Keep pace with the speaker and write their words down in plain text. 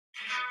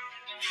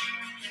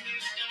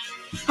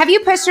Have you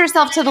pushed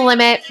yourself to the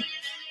limit?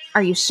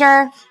 Are you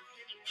sure?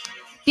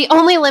 The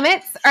only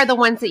limits are the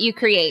ones that you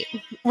create.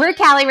 We're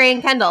Callie, Ray,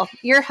 and Kendall,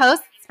 your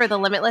hosts for the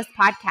Limitless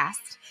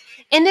Podcast.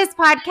 In this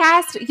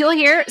podcast, you'll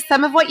hear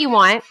some of what you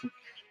want,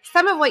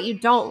 some of what you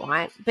don't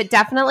want, but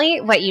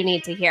definitely what you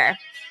need to hear.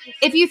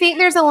 If you think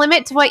there's a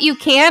limit to what you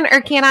can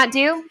or cannot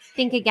do,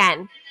 think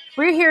again.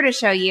 We're here to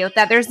show you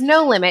that there's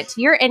no limit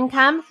to your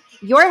income,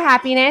 your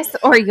happiness,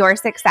 or your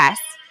success.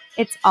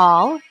 It's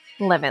all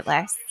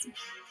limitless.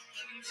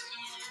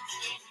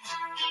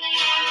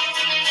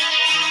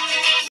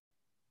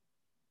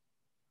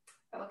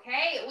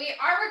 Okay, we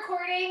are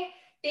recording.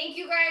 Thank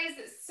you guys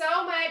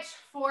so much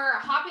for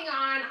hopping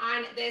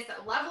on this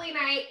lovely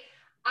night.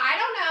 I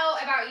don't know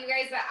about you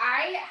guys, but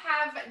I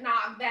have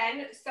not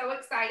been so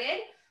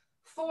excited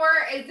for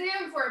a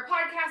Zoom, for a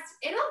podcast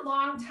in a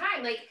long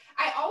time. Like,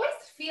 I always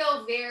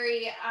feel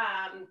very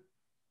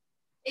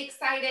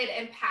excited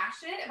and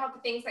passionate about the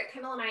things that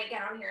Kendall and I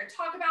get on here and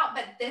talk about,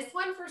 but this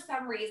one, for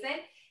some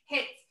reason,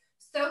 hits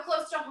so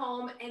close to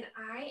home, and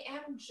I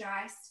am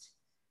just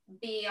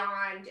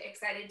beyond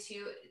excited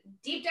to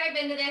deep dive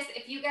into this.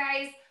 If you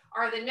guys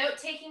are the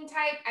note-taking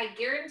type, I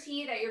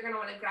guarantee that you're going to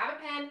want to grab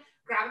a pen,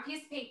 grab a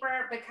piece of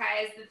paper,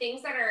 because the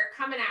things that are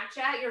coming at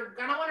you, you're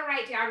going to want to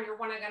write down. You're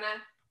gonna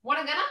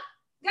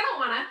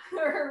want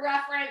to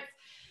reference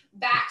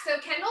back. So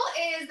Kendall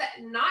is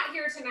not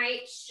here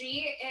tonight.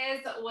 She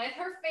is with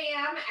her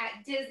fam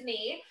at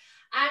Disney.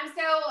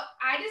 So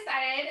I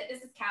decided,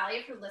 this is Callie,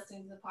 if you're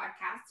listening to the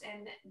podcast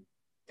and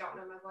don't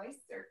know my voice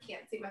or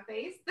can't see my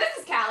face, this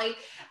is Callie.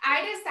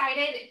 I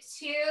decided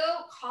to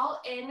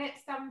call in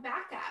some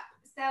backup.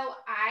 So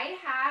I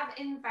have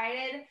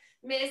invited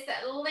Miss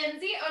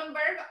Lindsay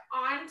Unberg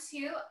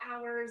onto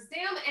our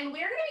Zoom, and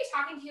we're going to be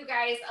talking to you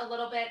guys a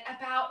little bit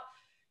about,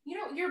 you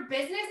know, your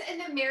business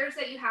and the marriage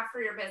that you have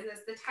for your business.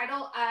 The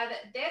title of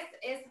this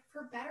is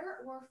For Better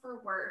or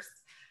For Worse.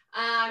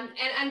 And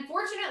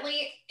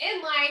unfortunately,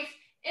 in life,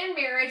 in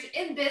marriage,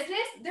 in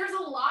business, there's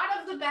a lot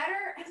of the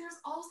better, and there's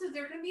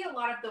going to be a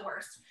lot of the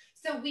worst.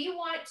 So we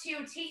want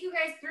to take you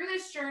guys through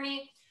this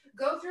journey,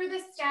 go through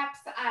the steps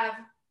of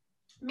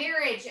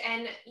marriage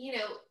and, you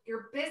know,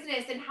 your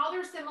business and how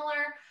they're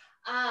similar,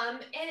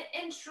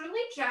 and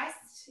truly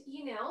just,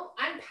 you know,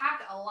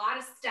 unpack a lot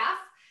of stuff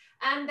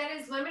that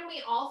as women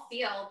we all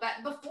feel.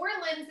 But before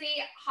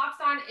Lindsay hops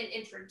on and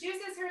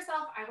introduces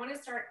herself, I want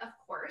to start, of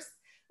course,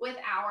 with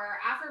our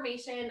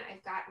affirmation.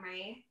 I've got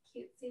my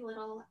cutesy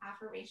little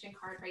affirmation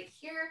card right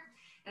here,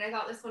 and I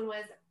thought this one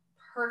was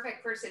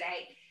perfect for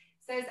today.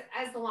 It says,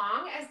 as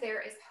long as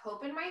there is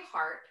hope in my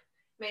heart,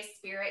 my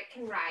spirit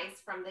can rise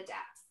from the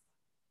depths.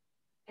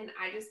 And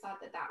I just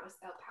thought that was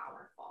so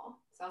powerful.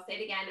 So I'll say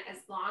it again, as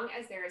long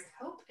as there is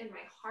hope in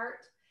my heart,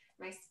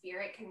 my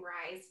spirit can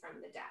rise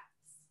from the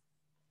depths.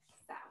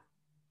 So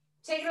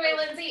take it away,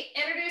 Lindsay.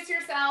 Introduce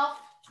yourself.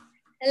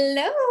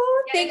 Hello.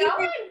 Thank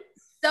you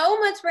so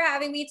much for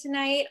having me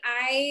tonight.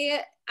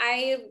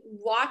 I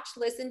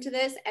listen to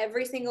this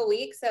every single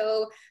week.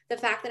 So the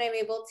fact that I'm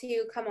able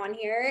to come on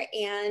here,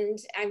 and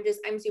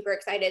I'm super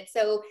excited.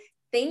 So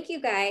thank you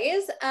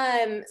guys.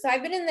 So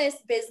I've been in this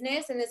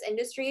business, in this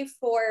industry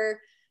for,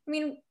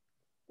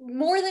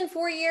 more than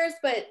 4 years,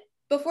 but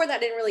before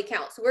that didn't really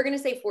count. So we're going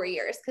to say 4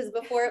 years, because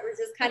before it was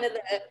just kind of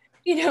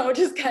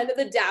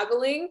the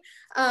dabbling.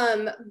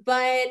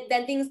 But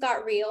then things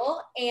got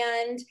real,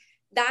 and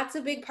that's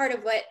a big part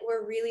of what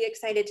we're really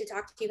excited to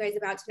talk to you guys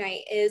about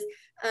tonight is,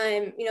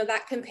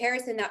 that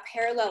comparison, that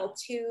parallel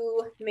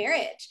to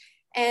marriage.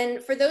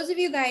 And for those of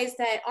you guys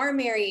that are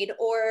married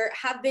or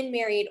have been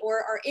married or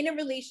are in a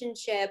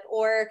relationship,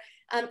 or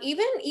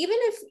even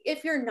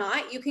if you're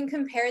not, you can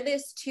compare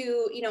this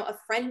to, a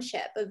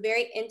friendship, a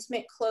very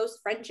intimate, close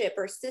friendship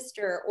or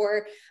sister,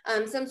 or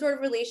some sort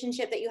of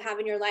relationship that you have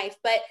in your life.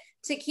 But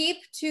to keep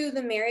to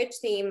the marriage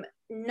theme,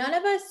 none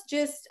of us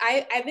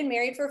I've been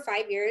married for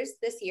 5 years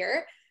this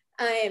year.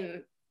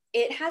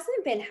 It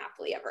hasn't been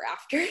happily ever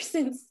after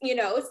since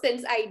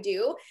I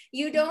do.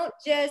 You don't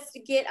just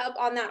get up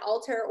on that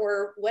altar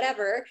or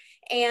whatever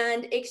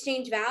and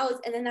exchange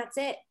vows and then that's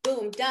it.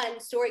 Boom, done,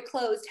 story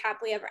closed,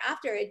 happily ever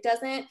after. It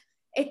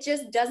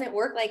just doesn't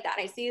work like that.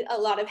 I see a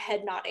lot of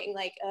head nodding,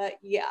 like,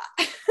 yeah,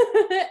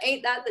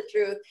 ain't that the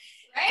truth?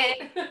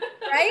 Right.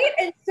 Right.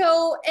 And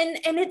so, and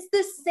it's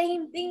the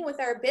same thing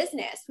with our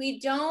business. We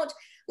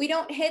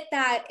don't hit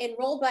that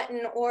enroll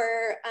button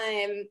or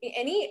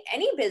any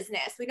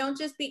business. We don't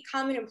just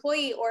become an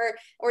employee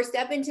or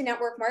step into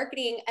network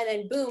marketing and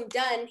then boom,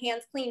 done,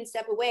 hands clean,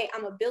 step away,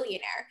 I'm a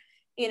billionaire.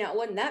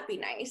 Wouldn't that be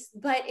nice?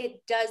 But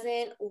it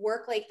doesn't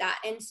work like that.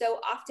 And so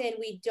often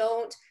we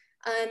don't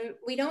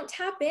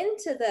tap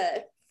into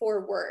the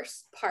for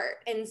worse part.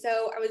 And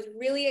so I was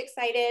really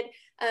excited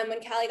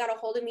when Callie got a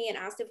hold of me and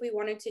asked if we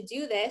wanted to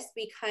do this,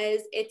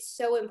 because it's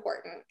so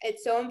important.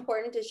 It's so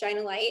important to shine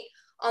a light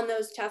on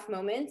those tough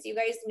moments. You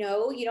guys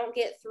know you don't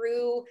get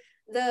through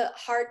the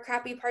hard,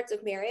 crappy parts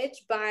of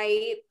marriage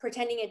by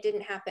pretending it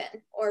didn't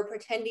happen or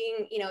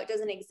pretending, it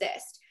doesn't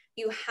exist.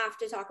 You have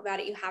to talk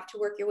about it. You have to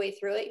work your way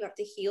through it. You have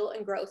to heal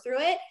and grow through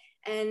it.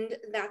 And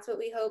that's what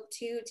we hope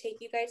to take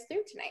you guys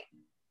through tonight.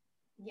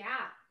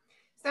 Yeah.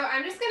 So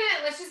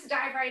let's just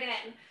dive right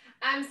in.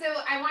 So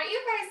I want you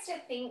guys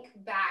to think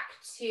back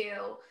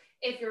to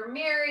if you're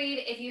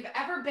married, if you've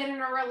ever been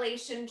in a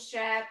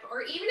relationship,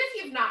 or even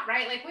if you've not,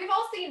 right? Like we've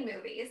all seen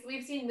movies.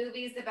 We've seen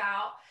movies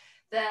about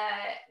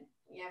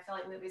I feel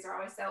like movies are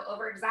always so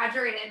over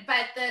exaggerated,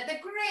 but the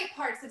great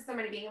parts of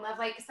somebody being in love.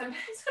 Like sometimes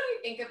when I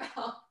think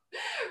about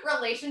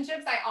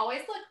relationships, I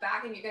always look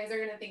back and you guys are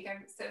going to think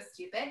I'm so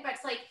stupid, but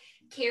it's like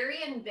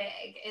Carrie and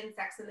Big in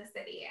Sex and the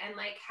City, and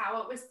like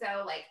how it was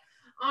so like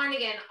on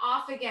again,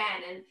 off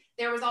again. And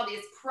there was all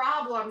these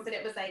problems and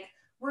it was like,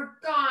 we're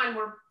gone,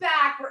 we're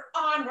back, we're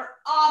on, we're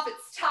off,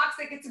 it's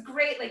toxic, it's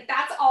great. Like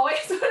that's always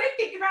when I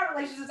think about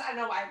relationships. I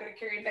don't know why I'm going to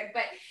Carrie and Big,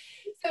 but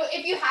so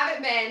if you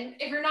haven't been,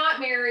 if you're not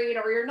married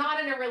or you're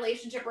not in a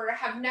relationship or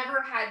have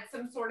never had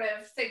some sort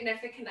of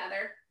significant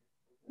other,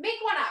 make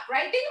one up,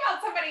 right? Think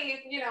about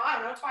somebody, I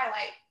don't know,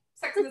 Twilight,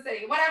 Sex and the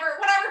City, whatever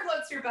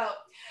floats your boat.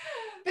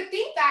 But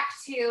think back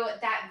to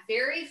that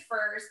very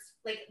first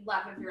like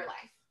love of your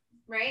life,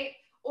 right?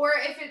 Or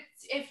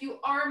if you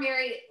are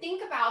married,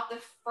 think about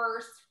the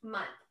first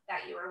month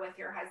that you were with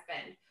your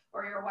husband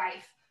or your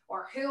wife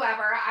or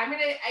whoever.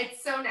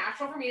 It's so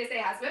natural for me to say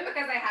husband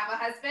because I have a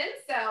husband.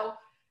 So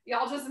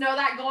y'all just know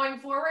that going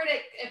forward.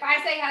 If I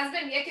say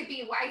husband, it could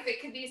be wife, it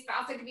could be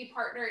spouse, it could be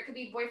partner, it could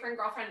be boyfriend,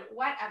 girlfriend,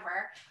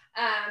 whatever.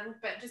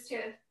 But just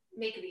to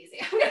make it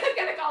easy, I'm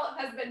gonna call it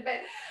husband.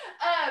 But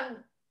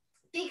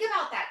think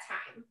about that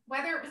time,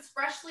 whether it was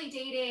freshly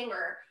dating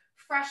or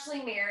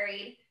freshly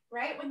married,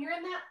 right? When you're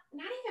in that,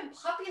 not even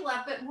puppy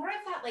love, but more of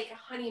that like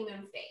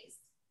honeymoon phase,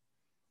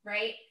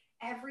 right?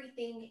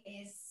 Everything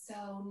is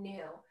so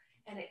new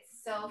and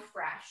it's so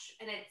fresh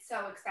and it's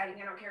so exciting.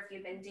 I don't care if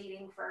you've been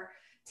dating for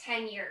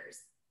 10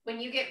 years.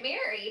 When you get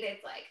married,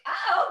 it's like,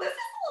 oh, this is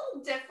a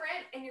little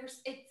different. And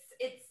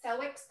it's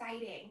so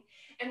exciting.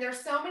 And there's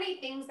so many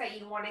things that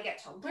you want to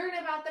get to learn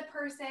about the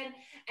person.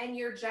 And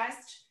you're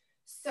just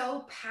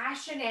so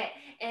passionate.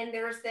 And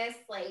there's this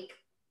like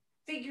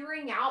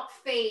figuring out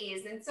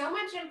phase and so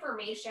much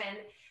information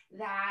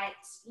that,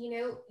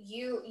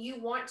 you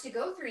want to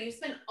go through. You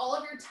spend all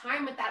of your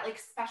time with that like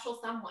special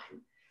someone,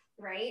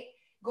 right?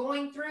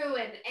 Going through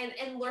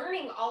and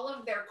learning all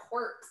of their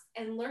quirks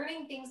and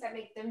learning things that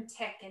make them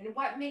tick and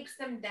what makes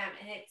them them.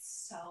 And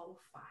it's so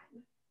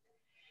fun.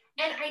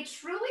 And I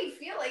truly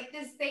feel like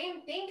the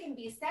same thing can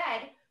be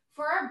said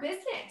for our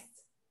business,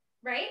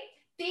 right?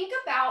 Think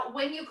about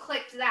when you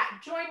clicked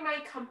that join my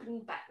company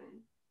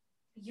button.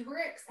 You were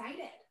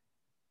excited,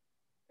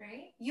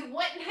 right? You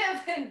wouldn't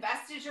have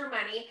invested your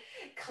money,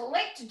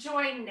 clicked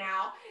join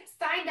now,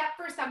 signed up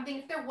for something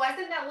if there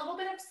wasn't that little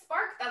bit of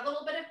spark, that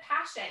little bit of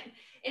passion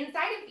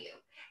inside of you.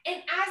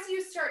 And as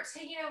you start to,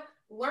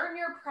 learn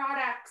your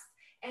products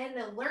and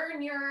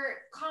learn your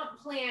comp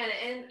plan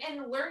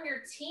and learn your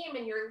team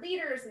and your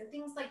leaders and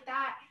things like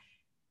that,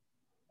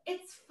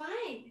 it's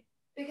fun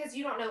because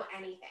you don't know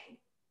anything.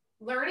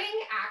 Learning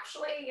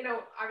actually,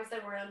 obviously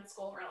we're in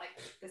school, we're like,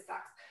 this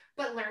sucks,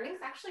 but learning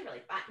is actually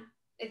really fun.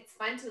 It's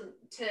fun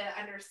to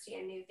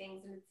understand new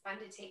things and it's fun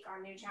to take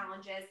on new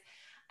challenges.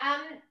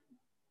 And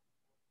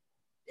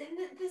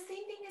the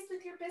same thing is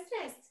with your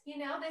business,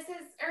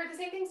 or the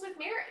same thing's with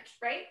marriage,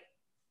 right?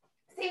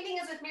 Same thing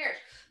as with marriage.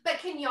 But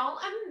can y'all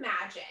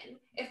imagine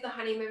if the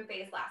honeymoon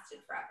phase lasted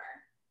forever?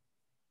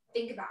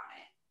 Think about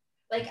it.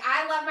 Like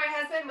I love my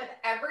husband with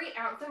every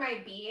ounce of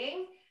my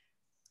being,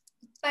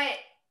 but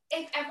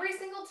if every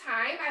single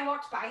time I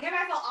walked by him,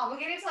 I felt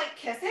obligated to like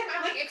kiss him,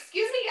 I'm like,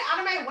 excuse me, get out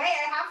of my way.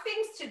 I have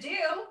things to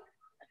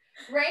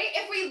do, right?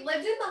 If we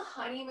lived in the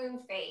honeymoon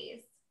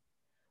phase,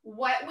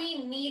 what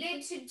we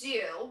needed to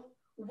do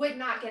would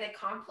not get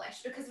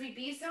accomplished because we'd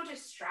be so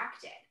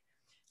distracted,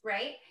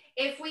 right?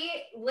 If we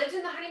lived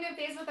in the honeymoon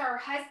phase with our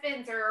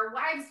husbands or our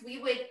wives, we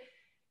would,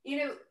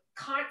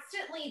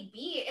 constantly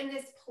be in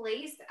this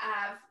place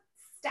of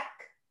stuck,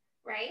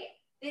 right?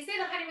 They say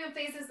the honeymoon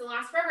phase doesn't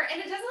last forever, and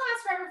it doesn't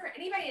last forever for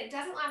anybody. It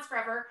doesn't last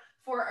forever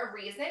for a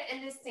reason.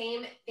 And the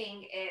same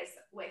thing is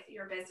with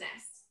your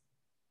business.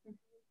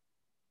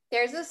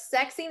 There's a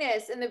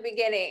sexiness in the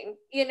beginning,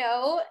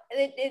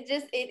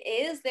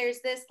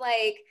 there's this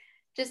like,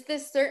 just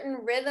this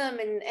certain rhythm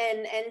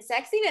and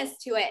sexiness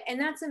to it. And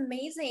that's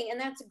amazing. And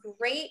that's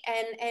great.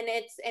 And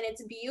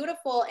it's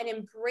beautiful, and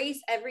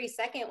embrace every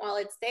second while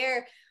it's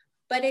there,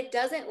 but it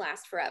doesn't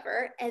last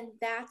forever. And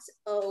that's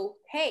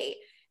okay.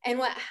 And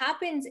what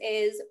happens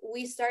is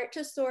we start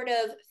to sort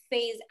of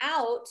phase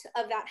out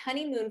of that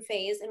honeymoon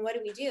phase. And what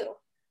do?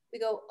 We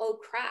go, oh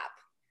crap.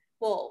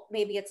 Well,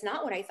 maybe it's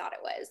not what I thought it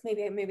was.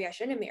 Maybe I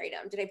shouldn't have married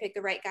him. Did I pick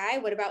the right guy?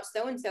 What about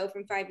so-and-so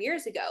from 5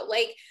 years ago?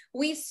 Like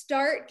we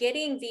start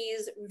getting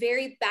these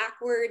very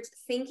backwards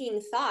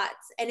thinking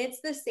thoughts. And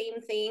it's the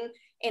same thing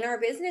in our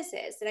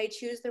businesses. Did I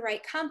choose the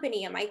right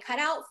company? Am I cut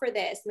out for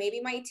this?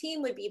 Maybe my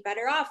team would be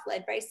better off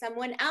led by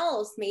someone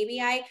else.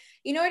 Maybe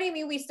you know what I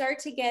mean? We start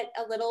to get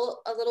a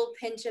little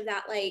pinch of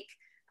that, like,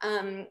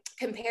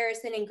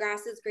 comparison and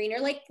grass is greener.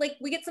 Like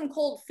we get some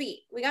cold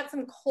feet. We got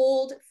some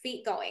cold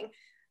feet going.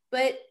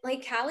 But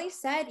like Callie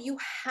said, you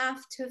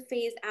have to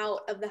phase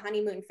out of the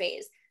honeymoon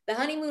phase. The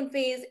honeymoon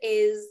phase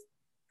is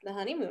the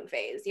honeymoon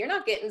phase. You're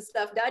not getting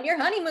stuff done. You're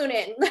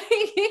honeymooning.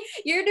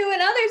 You're doing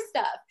other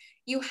stuff.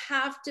 You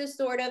have to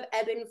sort of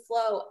ebb and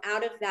flow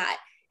out of that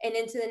and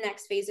into the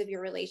next phase of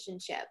your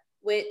relationship,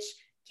 which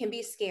can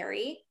be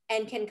scary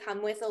and can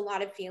come with a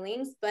lot of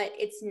feelings, but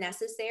it's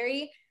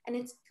necessary and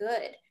it's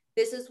good.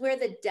 This is where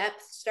the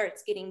depth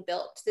starts getting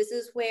built. This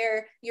is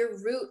where your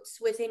roots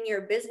within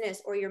your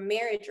business or your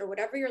marriage or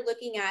whatever you're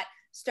looking at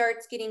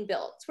starts getting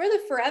built. It's where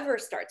the forever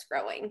starts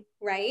growing,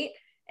 right?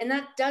 And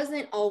that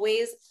doesn't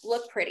always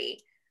look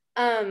pretty.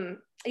 Do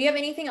you have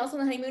anything else on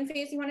the honeymoon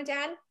phase you wanted to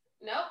add?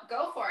 Nope,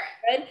 go for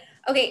it. Good.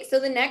 Okay, so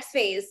the next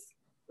phase,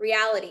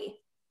 reality.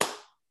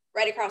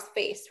 Right across the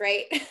face,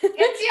 right? It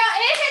hits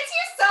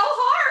you so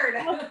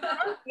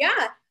hard.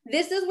 Yeah,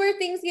 this is where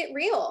things get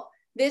real.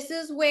 This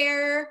is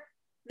where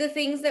the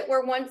things that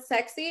were once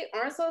sexy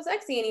aren't so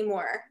sexy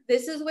anymore.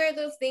 This is where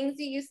those things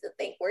you used to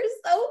think were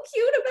so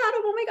cute about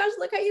them. Oh my gosh,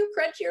 look how you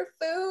crunch your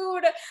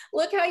food.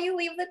 Look how you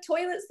leave the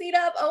toilet seat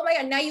up. Oh my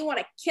God, now you want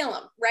to kill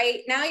them,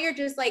 right? Now you're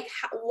just like,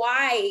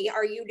 why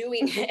are you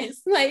doing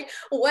this? Like,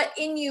 what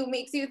in you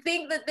makes you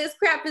think that this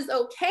crap is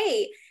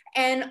okay?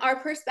 And our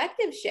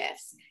perspective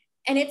shifts.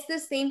 And it's the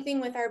same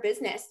thing with our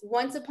business.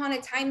 Once upon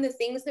a time, the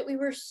things that we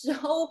were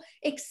so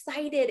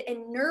excited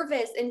and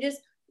nervous and just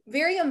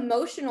very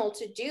emotional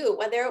to do,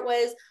 whether it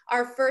was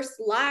our first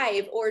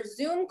live or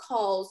Zoom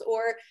calls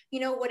or,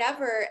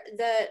 whatever,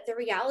 the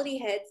reality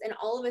hits, and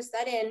all of a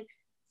sudden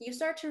you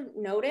start to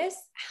notice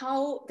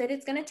how that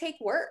it's going to take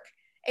work.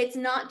 It's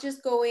not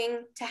just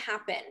going to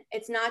happen.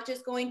 It's not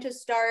just going to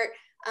start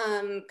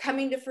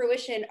coming to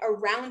fruition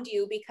around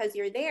you because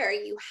you're there.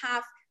 You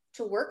have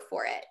to work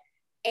for it.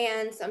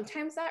 And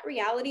sometimes that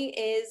reality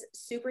is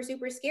super,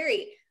 super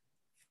scary.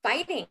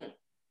 Fighting.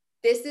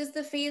 This is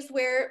the phase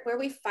where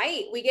we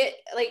fight. We get,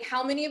 like,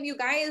 how many of you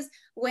guys,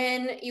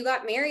 when you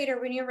got married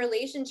or when your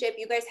relationship,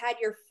 you guys had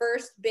your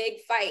first big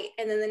fight,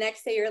 and then the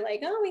next day you're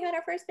like, oh, we had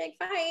our first big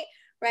fight,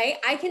 right?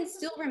 I can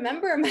still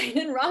remember mine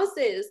and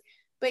Ross's.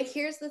 But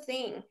here's the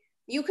thing.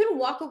 You can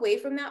walk away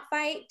from that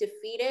fight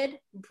defeated,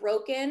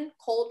 broken,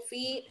 cold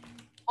feet,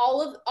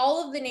 all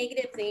of the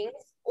negative things,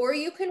 or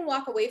you can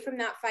walk away from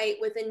that fight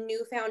with a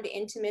newfound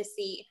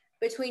intimacy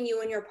between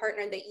you and your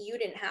partner that you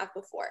didn't have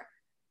before.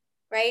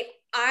 Right?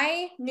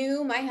 I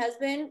knew my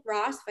husband,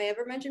 Ross. If I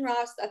ever mention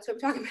Ross, that's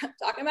what I'm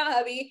talking about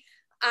hubby.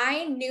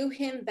 I knew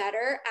him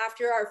better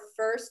after our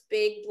first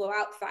big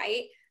blowout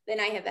fight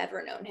than I have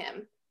ever known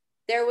him.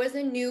 There was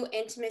a new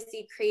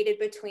intimacy created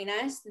between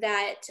us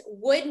that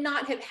would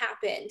not have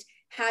happened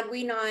had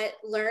we not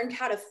learned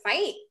how to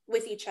fight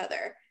with each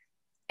other.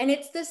 And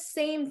it's the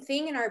same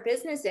thing in our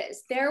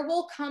businesses. There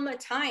will come a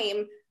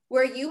time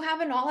where you have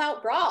an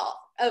all-out brawl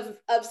of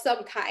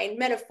some kind,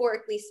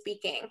 metaphorically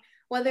speaking,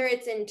 whether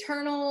it's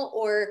internal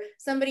or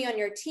somebody on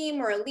your team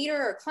or a leader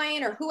or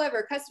client or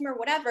whoever, customer,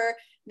 whatever.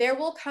 There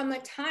will come a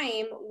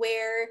time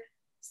where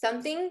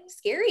something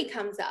scary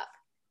comes up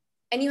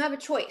and you have a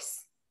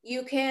choice.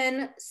 You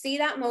can see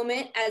that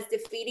moment as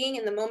defeating,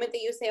 and the moment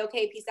that you say,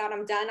 okay, peace out,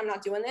 I'm done, I'm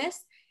not doing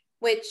this,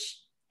 which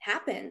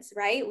happens,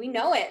 right? We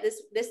know it.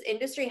 This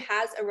industry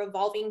has a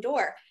revolving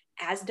door,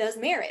 as does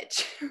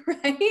marriage,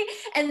 right?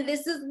 And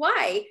this is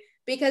why,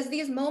 because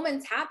these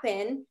moments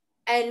happen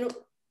and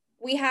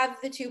we have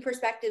the two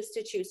perspectives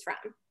to choose from.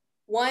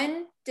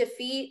 One,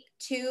 defeat.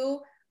 Two,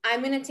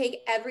 I'm going to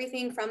take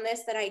everything from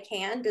this that I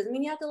can. Doesn't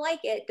mean you have to like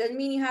it. Doesn't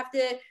mean you have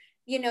to,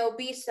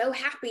 be so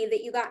happy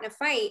that you got in a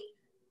fight,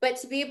 but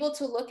to be able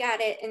to look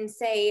at it and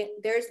say,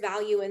 there's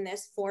value in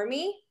this for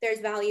me. There's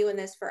value in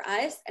this for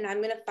us. And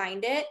I'm going to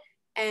find it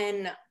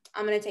and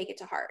I'm going to take it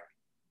to heart.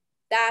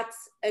 That's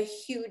a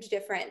huge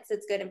difference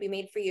that's going to be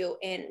made for you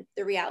in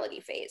the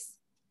reality phase.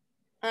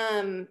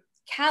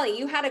 Callie,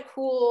 you had a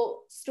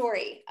cool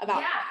story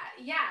about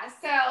Yeah.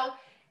 So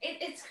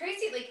it's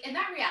crazy. Like, in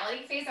that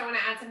reality phase, I want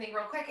to add something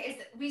real quick, is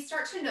we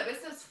start to notice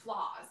those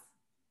flaws.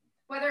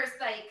 Whether it's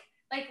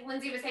like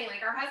Lindsay was saying,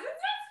 like, our husband's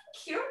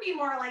not cute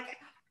anymore. Like,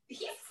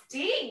 he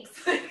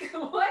stinks. Like,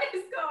 what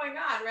is going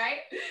on, right?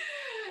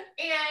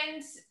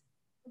 And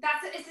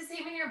it's the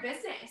same in your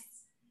business.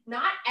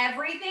 Not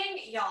everything,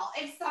 y'all.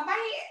 If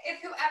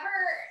whoever,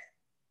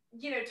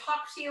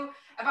 talks to you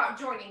about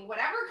joining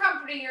whatever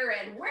company you're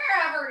in,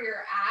 wherever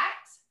you're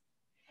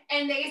at,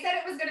 and they said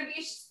it was going to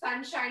be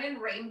sunshine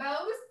and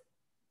rainbows,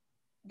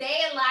 they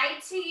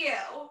lied to you.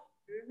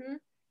 Mm-hmm.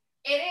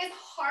 It is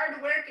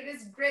hard work. It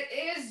is grit.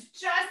 It is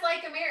just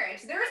like a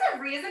marriage. There's a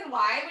reason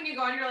why when you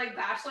go on your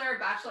bachelor or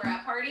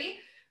bachelorette party,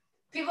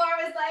 people are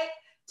always like,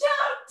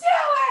 don't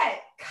do it,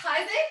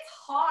 because it's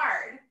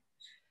hard.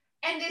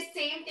 And the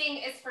same thing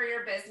is for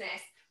your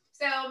business.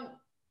 So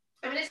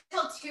I'm going to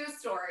tell two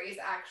stories,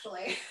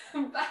 actually.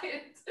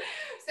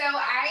 So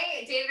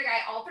I dated a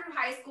guy all through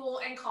high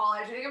school and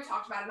college. I think I've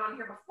talked about it on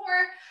here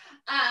before.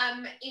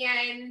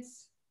 And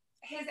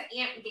his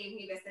aunt gave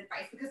me this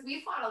advice because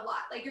we fought a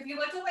lot. Like if you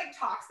looked at like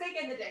toxic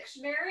in the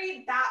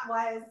dictionary, that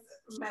was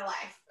my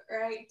life,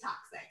 right?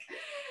 Toxic.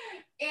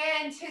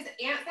 And his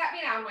aunt sat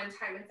me down one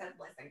time and said,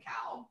 listen,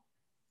 Cal,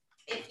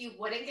 if you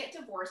wouldn't get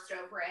divorced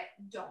over it,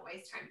 don't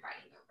waste time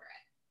fighting over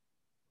it.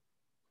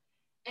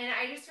 And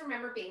I just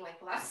remember being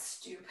like, well, that's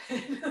stupid.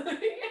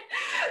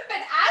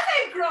 But as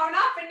I've grown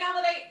up and now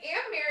that I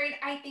am married,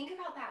 I think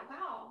about that.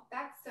 Wow,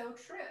 that's so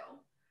true.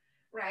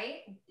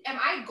 Right? Am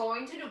I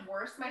going to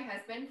divorce my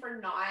husband for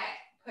not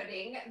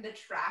putting the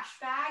trash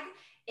bag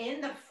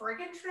in the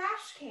friggin'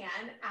 trash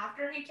can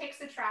after he takes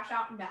the trash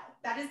out? No,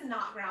 that is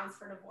not grounds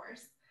for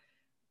divorce.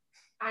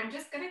 I'm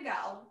just going to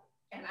go.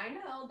 And I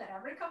know that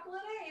every couple of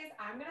days,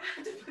 I'm going to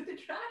have to put the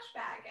trash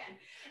bag in.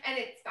 And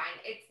it's fine.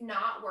 It's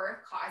not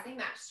worth causing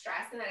that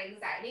stress and that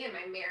anxiety in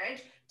my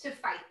marriage to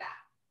fight that.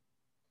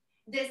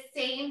 The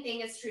same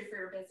thing is true for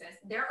your business.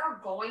 There are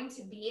going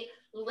to be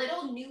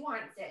little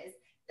nuances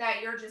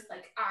that you're just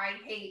like, I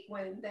hate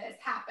when this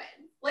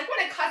happens. Like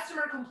when a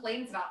customer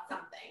complains about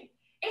something,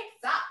 it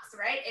sucks,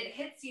 right? It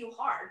hits you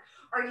hard.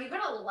 Are you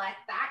going to let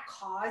that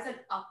cause an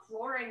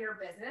uproar in your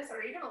business? Or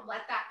are you going to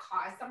let that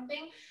cause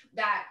something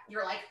that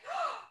you're like,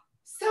 oh,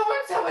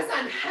 so-and-so is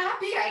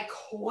unhappy, I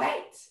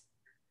quit?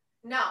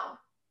 No,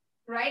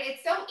 right?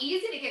 It's so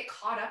easy to get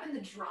caught up in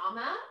the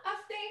drama of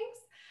things.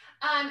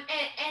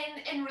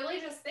 And really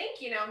just think,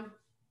 okay,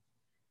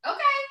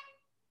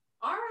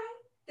 all right,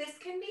 this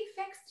can be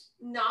fixed.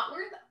 Not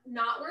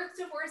worth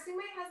divorcing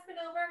my husband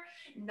over,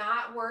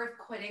 not worth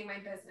quitting my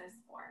business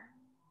for.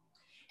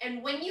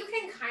 And when you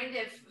can kind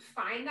of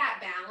find that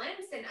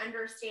balance and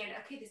understand,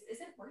 okay, this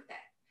isn't worth it.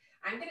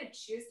 I'm going to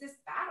choose this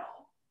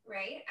battle,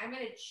 right? I'm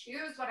going to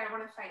choose what I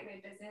want to fight in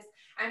my business.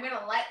 I'm going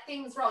to let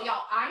things roll.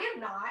 Y'all, I am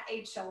not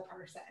a chill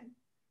person.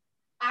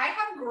 I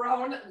have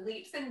grown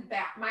leaps and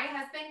bounds. My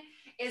husband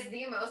is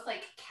the most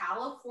like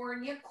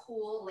California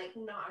cool, like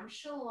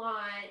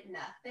nonchalant,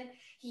 nothing.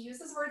 He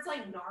uses words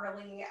like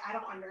gnarly. I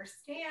don't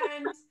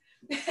understand.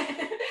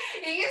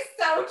 He is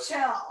so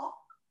chill.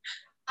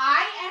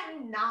 I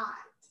am not.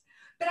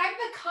 But I've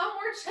become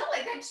more chill.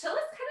 Like that chill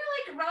is kind of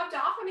like rubbed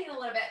off on me a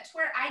little bit to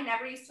where I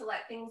never used to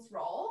let things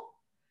roll.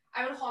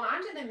 I would hold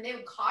on to them and they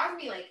would cause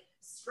me like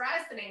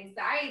stress and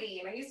anxiety.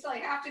 And I used to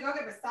like have to go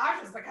get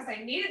massages because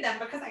I needed them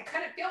because I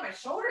couldn't feel my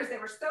shoulders. They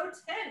were so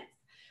tense.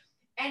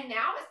 And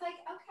now it's like,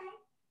 okay,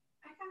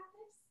 I got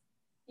this.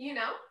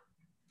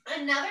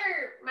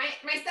 Another, my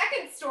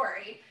second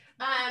story.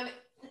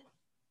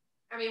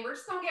 We're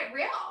just gonna get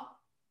real,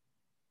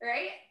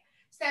 right?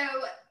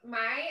 So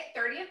my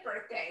 30th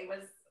birthday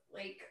was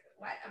like,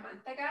 a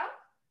month ago?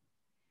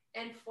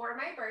 And for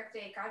my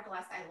birthday, God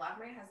bless, I love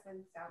my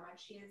husband so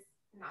much. He is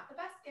not the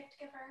best gift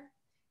giver.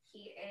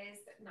 He is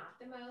not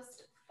the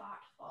most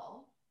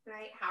thoughtful,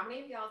 right? How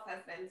many of y'all's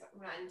husbands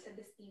run to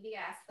the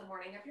CVS the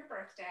morning of your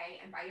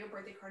birthday and buy you a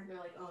birthday card and they're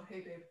like, oh,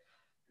 hey, babe,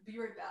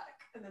 be right back.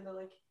 And then they're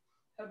like,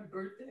 happy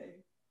birthday.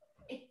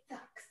 It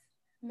sucks.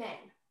 Men,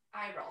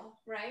 eye roll,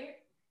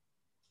 right?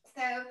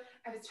 So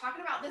I was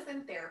talking about this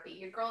in therapy.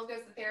 Your girl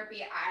goes to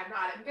therapy. I'm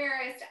not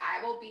embarrassed. I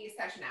will be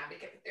such an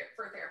advocate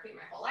for therapy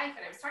my whole life.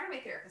 And I was talking to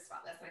my therapist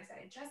about this. And I said,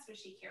 I just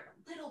wish he cared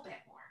a little bit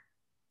more.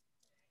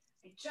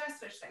 I just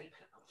wish that he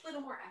put a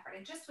little more effort.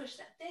 I just wish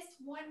that this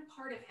one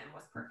part of him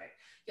was perfect.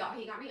 Y'all,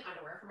 he got me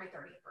underwear for my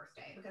 30th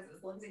birthday because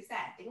as Lindsay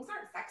said, things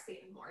aren't sexy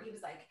anymore. He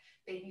was like,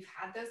 babe, you've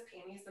had those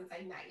panties since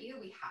I met you.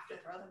 We have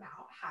to throw them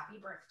out. Happy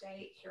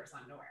birthday. Here's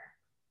underwear.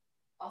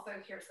 Also,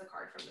 here's the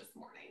card from this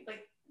morning.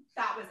 Like,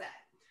 that was it.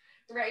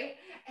 Right?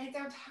 And so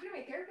I'm talking to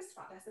my therapist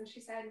about this, and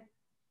she said,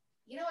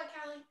 you know what,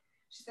 Callie?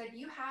 She said,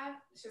 she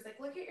was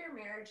like, look at your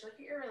marriage, look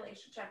at your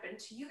relationship, and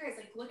to you guys,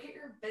 like, look at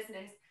your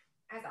business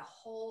as a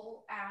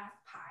whole ass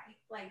pie,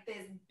 like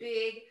this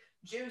big,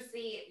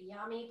 juicy,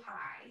 yummy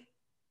pie.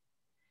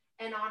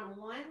 And on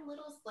one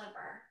little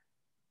sliver,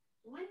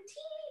 one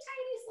teeny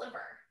tiny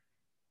sliver,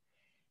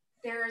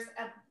 there's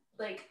a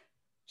like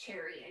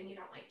cherry, and you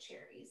don't like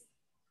cherries,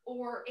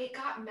 or it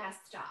got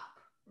messed up,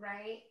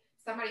 right?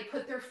 Somebody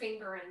put their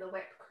finger in the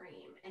whipped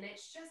cream and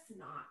it's just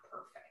not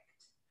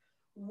perfect.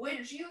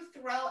 Would you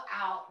throw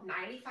out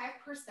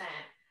 95%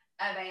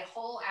 of a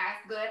whole ass,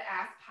 good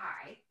ass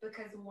pie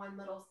because one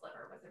little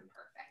sliver was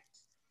imperfect?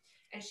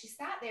 And she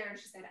sat there and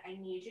she said, I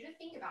need you to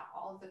think about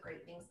all of the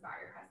great things about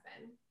your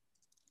husband.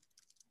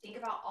 Think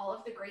about all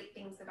of the great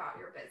things about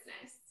your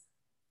business.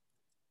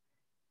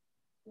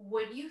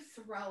 Would you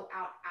throw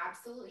out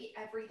absolutely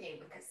everything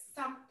because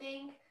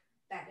something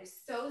that is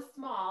so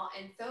small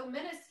and so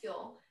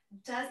minuscule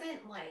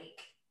doesn't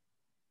like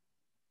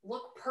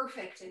look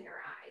perfect in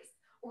your eyes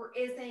or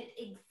isn't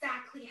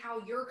exactly how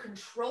your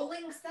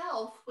controlling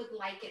self would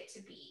like it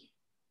to be?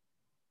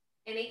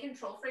 Any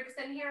control freaks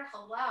in here?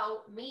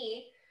 Hello,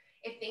 me.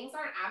 If things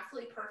aren't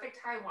absolutely perfect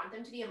how I want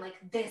them to be, I'm like,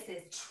 this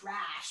is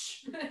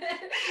trash.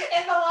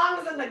 It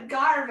belongs in the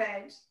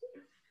garbage.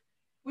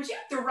 Would you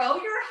throw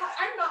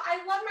I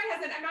love my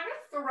husband. I'm not going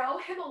to throw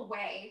him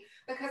away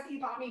because he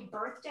bought me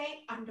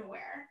birthday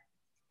underwear.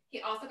 He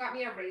also got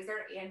me a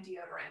razor and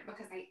deodorant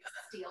because I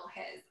steal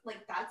his.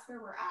 Like, that's where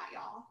we're at,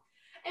 y'all.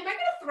 am I going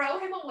to throw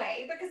him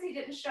away because he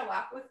didn't show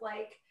up with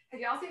like, have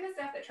y'all seen the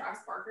stuff that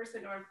Travis Barker's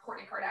been doing with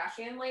Kourtney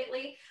Kardashian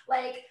lately?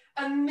 Like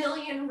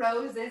 1,000,000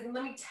 roses and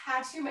let me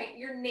tattoo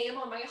your name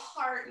on my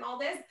heart and all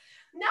this.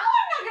 No,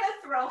 I'm not going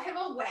to throw him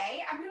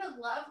away. I'm going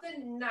to love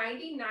the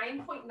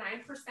 99.9%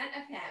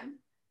 of him.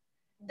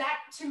 That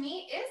to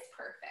me is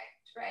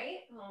perfect, right?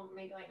 Well,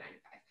 maybe like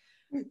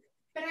 95.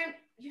 But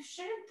you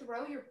shouldn't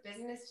throw your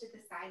business to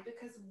the side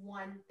because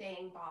one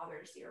thing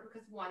bothers you or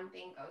because one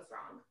thing goes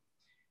wrong,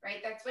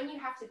 right? That's when you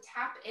have to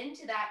tap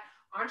into that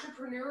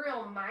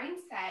entrepreneurial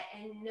mindset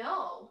and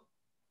know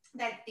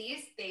that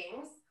these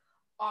things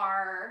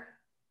are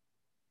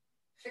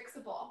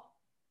fixable.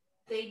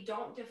 They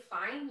don't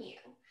define you.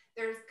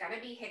 There's going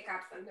to be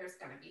hiccups and there's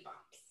going to be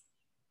bumps.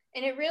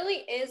 And it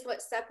really is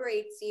what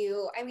separates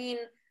you. I mean,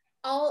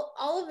 all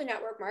of the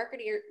network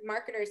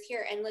marketers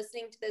here and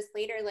listening to this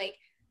later, like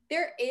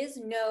there is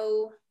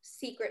no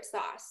secret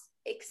sauce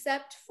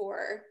except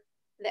for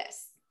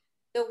this.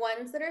 The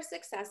ones that are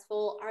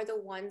successful are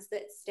the ones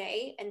that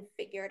stay and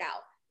figure it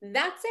out.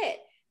 That's it.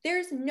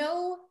 There's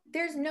no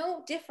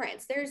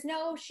difference. There's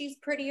no, she's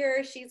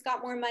prettier, she's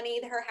got more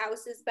money, her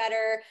house is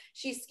better,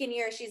 she's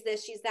skinnier, she's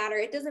this, she's that, or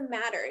it doesn't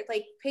matter.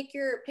 Like pick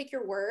your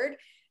word.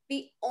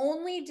 The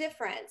only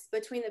difference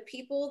between the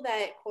people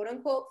that quote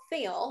unquote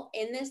fail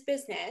in this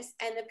business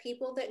and the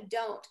people that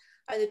don't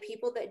are the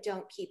people that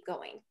don't keep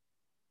going.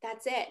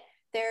 That's it.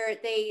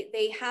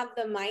 They have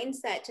the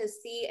mindset to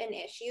see an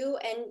issue,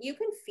 and you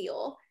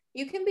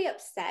can be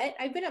upset.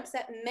 I've been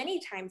upset many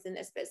times in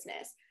this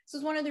business. This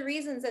is one of the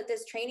reasons that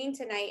this training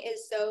tonight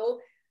is so,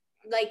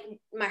 like,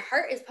 my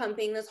heart is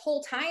pumping this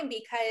whole time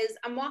because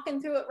I'm walking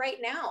through it right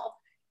now.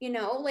 You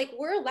know, like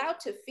we're allowed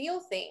to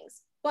feel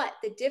things, but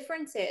the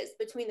difference is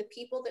between the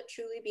people that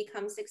truly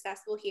become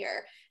successful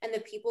here and the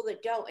people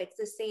that don't. It's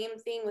the same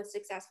thing with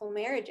successful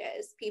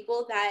marriages.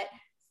 People that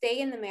stay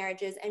in the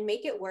marriages and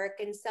make it work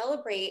and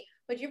celebrate.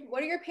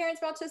 What are your parents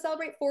about to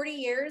celebrate? 40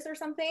 years or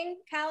something,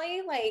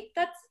 Callie? Like,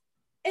 that's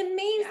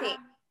amazing.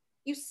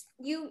 Yeah.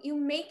 You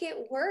make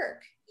it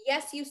work.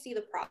 Yes, you see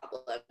the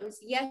problems.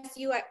 Yes,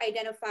 you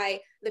identify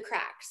the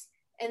cracks,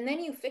 and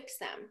then you fix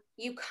them.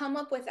 You come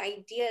up with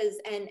ideas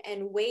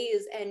and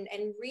ways and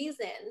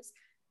reasons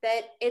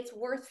that it's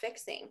worth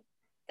fixing.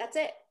 That's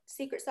it.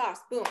 Secret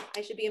sauce. Boom.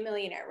 I should be a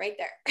millionaire right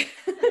there.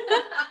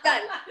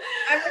 Done.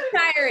 I'm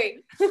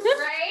retiring.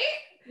 Right?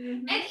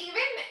 Mm-hmm. And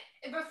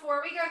even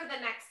before we go to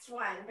the next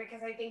one,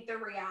 because I think the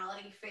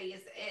reality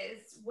phase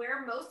is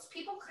where most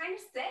people kind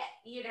of sit,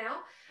 you know,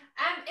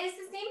 is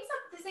the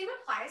same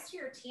applies to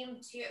your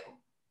team too,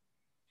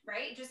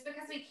 right? Just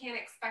because we can't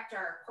expect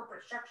our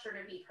corporate structure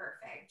to be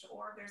perfect,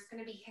 or there's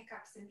going to be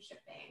hiccups in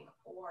shipping,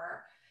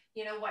 or,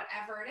 you know,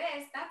 whatever it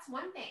is, that's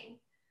one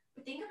thing.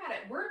 But think about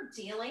it. We're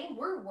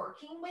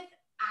working with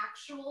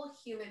actual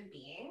human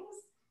beings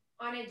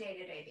on a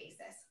day-to-day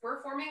basis.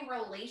 We're forming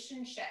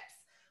relationships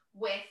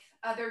with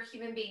other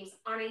human beings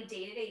on a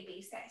day-to-day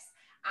basis.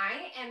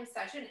 I am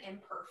such an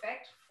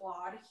imperfect,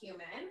 flawed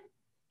human,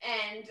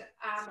 and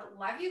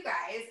love you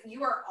guys.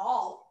 You are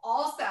all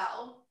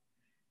also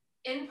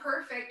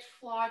imperfect,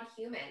 flawed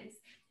humans.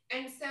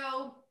 And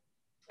so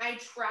I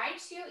try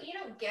to, you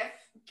know,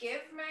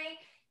 give my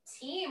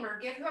team or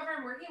give whoever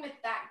I'm working with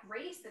that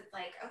grace. It's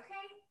like,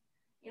 okay,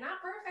 you're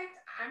not perfect.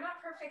 I'm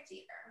not perfect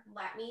either.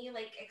 Let me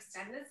like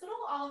extend this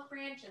little olive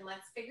branch and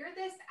let's figure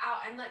this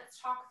out and let's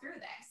talk through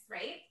this,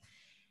 right?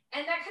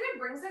 And that kind of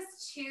brings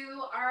us to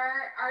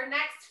our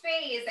next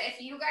phase.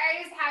 If you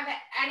guys have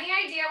any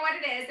idea what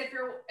it is, if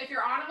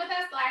you're on with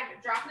us live,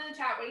 drop it in the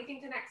chat. What do you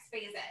think the next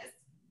phase is?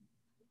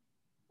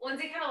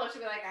 Lindsay kind of looked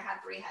at me like I had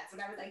 3 heads,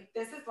 and I was like,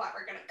 this is what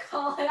we're gonna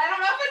call it. I don't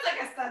know if it's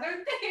like a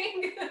Southern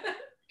thing.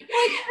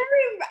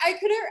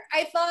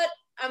 I thought,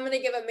 I'm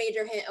gonna give a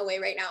major hint away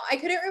right now. I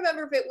couldn't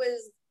remember if it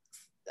was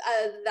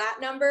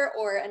that number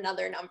or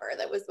another number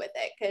that was with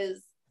it, because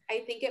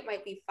I think it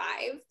might be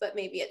 5, but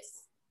maybe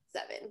it's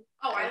 7.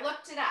 Oh, I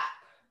looked it up.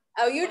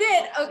 Oh, you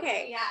did?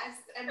 Okay. Yes,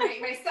 and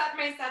my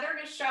Southern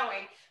is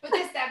showing. But the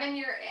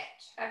 7-year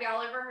itch. Have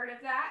y'all ever heard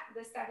of that?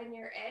 The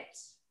 7-year itch?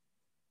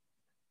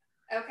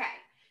 Okay.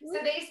 So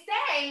they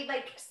say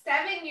like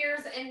 7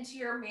 years into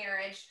your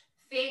marriage,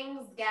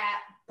 things get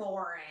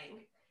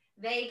boring.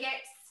 They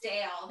get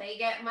stale. They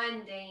get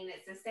mundane.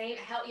 It's the same.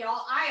 Hell,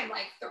 y'all, I am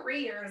like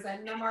 3 years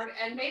in the market,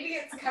 and maybe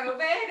it's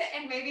COVID,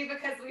 and maybe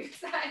because we've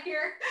sat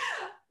here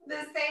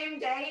the same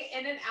day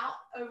in and out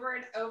over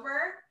and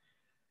over.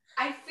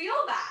 I feel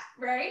that,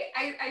 right?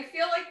 I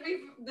feel like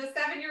the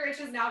 7-year itch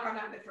has now gone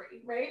down to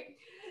 3, right?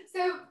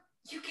 So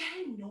you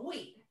get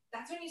annoyed.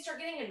 That's when you start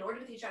getting annoyed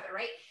with each other,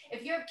 right?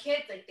 If you have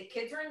kids, like the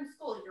kids are in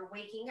school, you're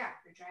waking up,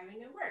 you're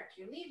driving to work,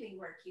 you're leaving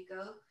work, you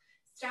go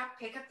stop,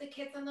 pick up the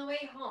kids on the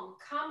way home,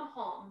 come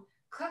home,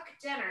 cook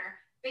dinner,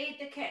 bathe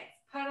the kids,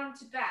 put them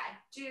to bed,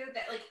 do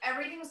that. Like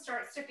everything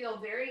starts to feel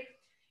very,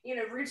 you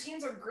know,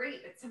 routines are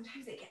great, but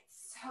sometimes they get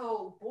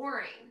so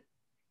boring.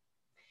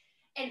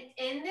 And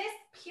in this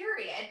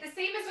period, the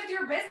same as with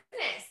your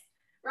business,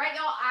 right?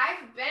 Y'all,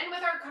 I've been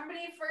with our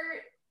company for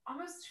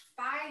almost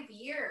 5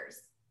 years.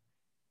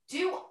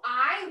 Do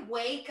I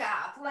wake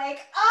up like,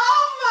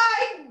 oh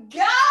my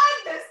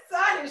God, the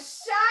sun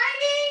is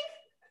shining.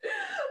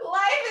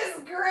 Life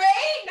is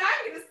great. Now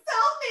I'm going to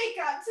sell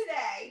makeup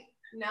today.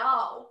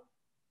 No,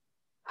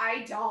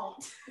 I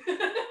don't.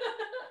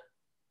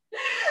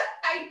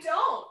 I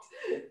don't.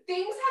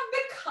 Things have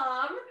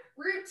become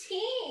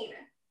routine.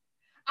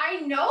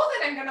 I know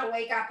that I'm going to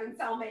wake up and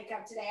sell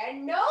makeup today. I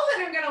know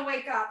that I'm going to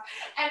wake up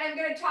and I'm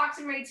going to talk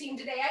to my team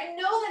today. I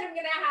know that I'm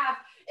going to have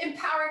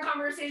empowering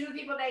conversations with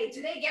people today.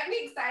 Do they get me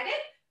excited?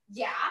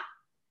 Yeah.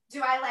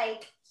 Do I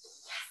like,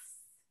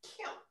 yes,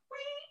 can't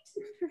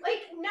wait?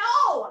 Like,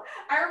 no.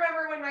 I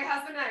remember when my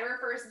husband and I were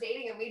first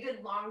dating and we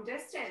did long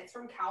distance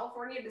from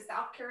California to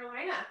South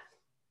Carolina.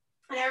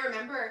 And I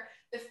remember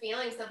the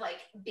feelings of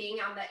like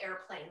being on the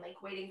airplane,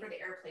 like waiting for the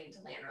airplane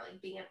to land, or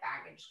like being a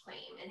baggage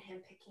claim and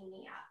him picking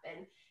me up.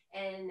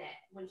 And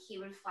when he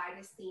would fly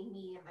to see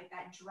me and like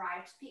that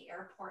drive to the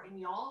airport, and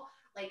y'all,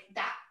 like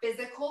that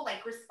physical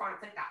like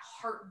response, like that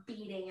heart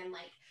beating and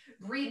like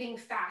breathing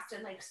fast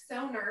and like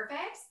so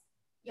nervous,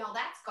 y'all,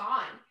 that's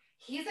gone.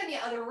 He's in the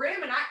other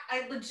room and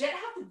I legit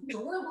have the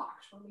door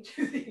locked when we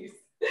do these.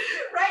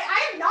 Right?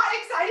 I am not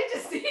excited to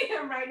see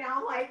him right now.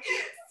 I'm like,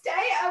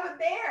 stay over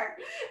there.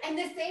 And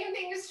the same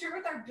thing is true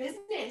with our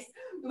business.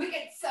 We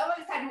get so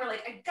excited. We're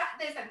like, I got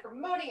this. I'm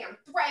promoting. I'm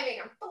thriving.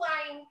 I'm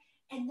flying.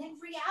 And then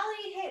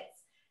reality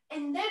hits.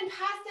 And then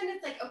past then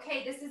it's like,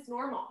 okay, this is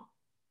normal.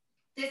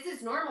 This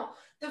is normal.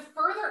 The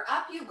further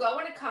up you go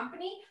in a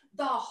company,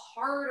 the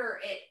harder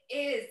it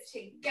is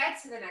to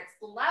get to the next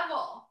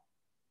level.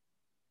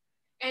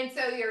 And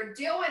so you're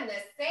doing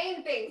the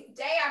same things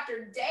day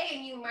after day,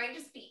 and you might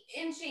just be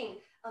inching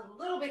a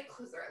little bit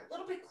closer, a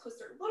little bit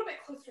closer, a little bit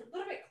closer, a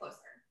little bit closer,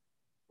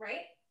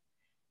 right?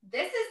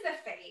 This is the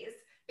phase,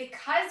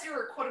 because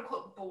you're quote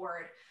unquote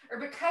bored, or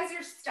because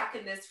you're stuck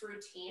in this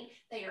routine,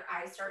 that your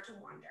eyes start to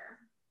wander.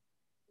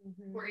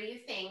 Mm-hmm. Where you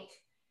think,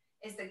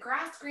 is the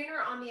grass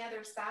greener on the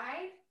other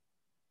side?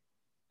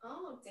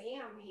 Oh,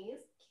 damn,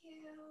 he's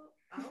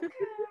cute. Okay.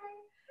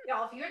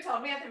 Y'all, if you had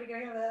told me at the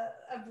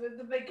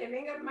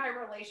beginning of my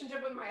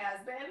relationship with my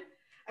husband,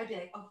 I'd be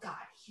like, oh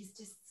God, he's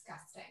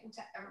disgusting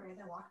to everybody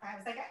that walked by. I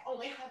was like, I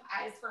only have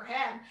eyes for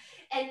him.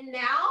 And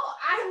now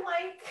I'm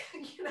like,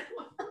 you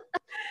know,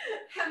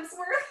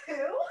 Hemsworth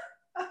who?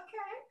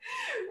 Okay.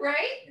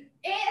 Right?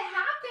 It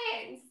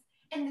happens.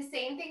 And the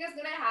same thing is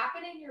going to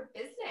happen in your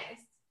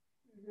business.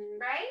 Mm-hmm.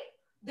 Right?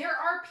 There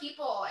are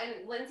people,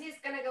 and Lindsay's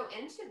going to go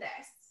into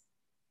this.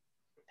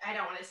 I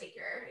don't want to take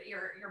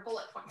your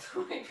bullet points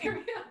away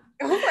from you.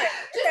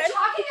 Just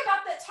talking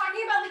about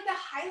like the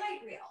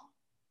highlight reel,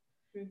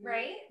 mm-hmm.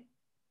 right?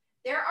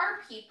 There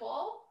are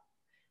people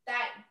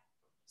that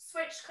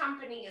switch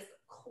companies,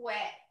 quit,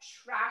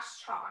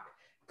 trash talk,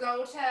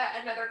 go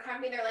to another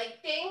company. They're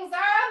like, things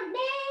are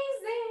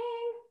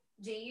amazing.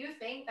 Do you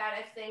think that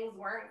if things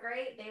weren't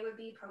great, they would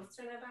be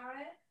posting about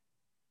it?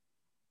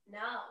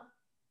 No.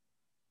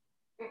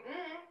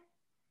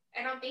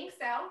 I don't think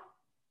so.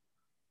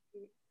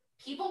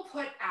 People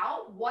put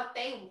out what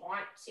they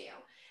want to.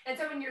 And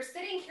so when you're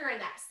sitting here in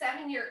that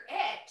 7-year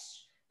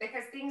itch,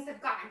 because things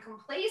have gotten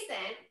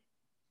complacent,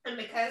 and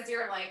because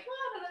you're like,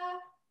 blah, blah, blah,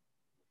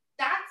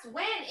 that's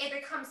when it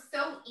becomes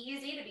so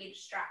easy to be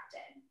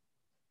distracted.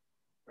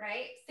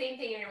 Right? Same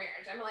thing in your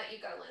marriage. I'm gonna let you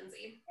go,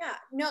 Lindsay. Yeah,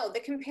 no, the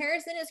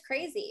comparison is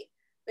crazy.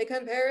 The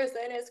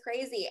comparison is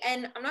crazy.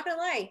 And I'm not gonna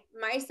lie,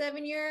 my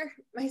 7-year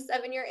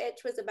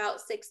itch was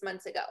about 6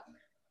 months ago.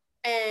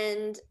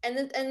 And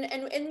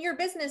in your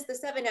business, the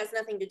 7 has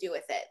nothing to do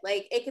with it.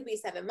 Like, it could be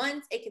 7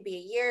 months, it could be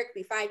a year, it could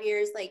be 5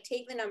 years, like,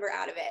 take the number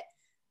out of it.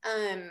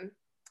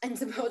 And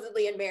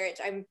supposedly in marriage,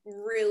 I'm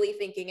really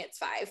thinking it's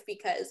 5,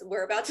 because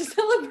we're about to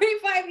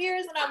celebrate 5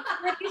 years, and I'm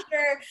pretty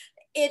sure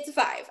it's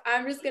 5.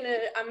 I'm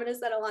gonna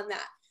settle on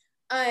that.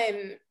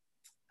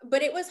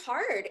 But it was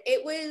hard.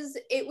 It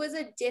was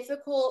a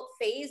difficult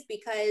phase,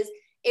 because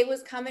it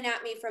was coming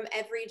at me from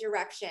every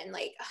direction.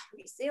 Like,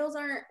 my sales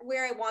aren't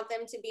where I want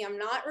them to be. I'm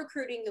not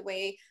recruiting the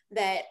way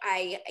that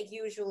I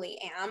usually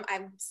am.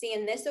 I'm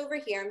seeing this over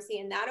here. I'm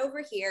seeing that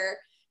over here.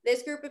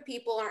 This group of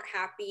people aren't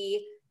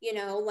happy. You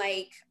know,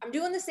 like, I'm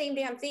doing the same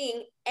damn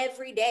thing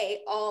every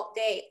day, all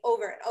day,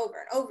 over and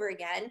over and over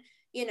again.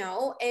 You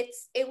know,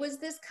 it was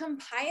this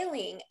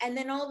compiling. And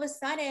then all of a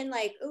sudden,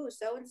 like, ooh,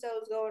 so-and-so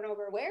is going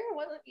over where?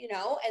 What, you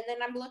know, and then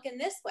I'm looking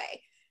this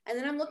way. And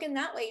then I'm looking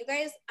that way. You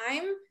guys,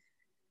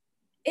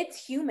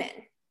 it's human.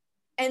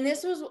 And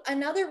this was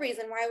another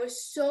reason why I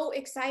was so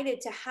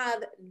excited to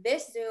have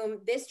this Zoom,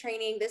 this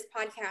training, this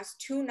podcast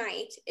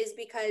tonight, is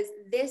because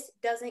this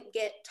doesn't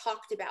get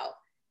talked about.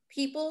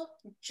 People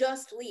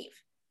just leave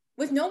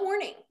with no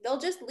warning. They'll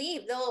just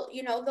leave. They'll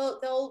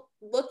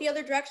look the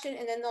other direction,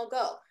 and then they'll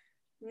go.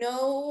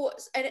 No,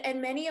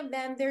 and many of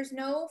them, there's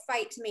no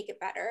fight to make it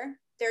better.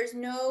 There's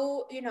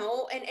no,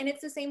 and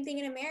it's the same thing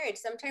in a marriage.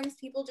 Sometimes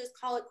people just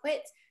call it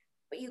quits,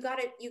 but you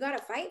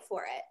gotta fight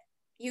for it.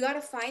 You got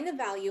to find the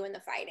value in the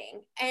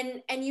fighting,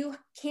 and you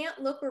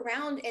can't look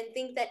around and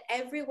think that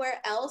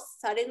everywhere else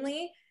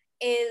suddenly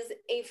is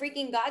a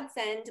freaking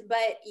godsend,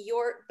 but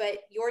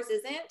yours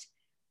isn't.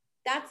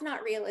 That's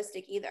not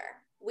realistic either.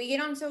 We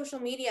get on social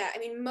media. I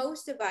mean,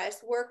 most of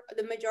us work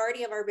the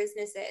majority of our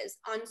businesses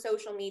on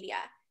social media.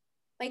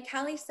 Like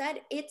Callie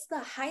said, it's the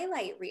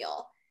highlight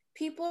reel.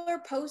 People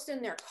are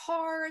posting their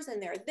cars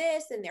and their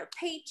this and their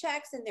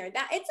paychecks and their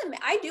that.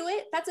 I do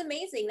it. That's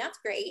amazing. That's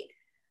great.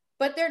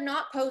 But they're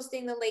not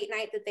posting the late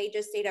night that they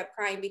just stayed up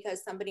crying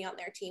because somebody on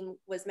their team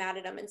was mad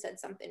at them and said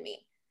something mean,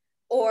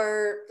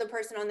 or the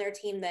person on their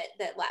team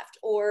that left,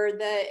 or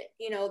the,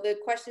 you know, the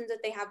questions that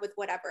they have with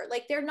whatever.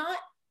 Like they're not,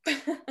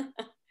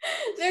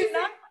 they're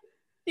not.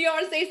 Do you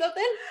want to say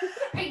something?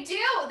 I do.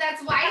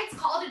 That's why it's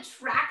called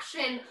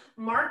attraction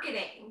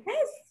marketing.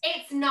 Yes.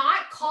 It's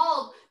not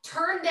called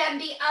turn them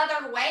the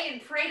other way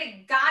and pray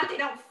to God they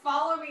don't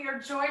follow me or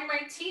join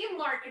my team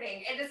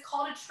marketing. It is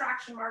called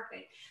attraction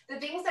marketing. The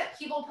things that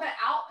people put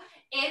out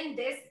in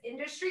this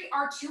industry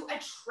are to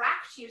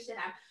attract you to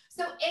them.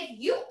 So if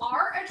you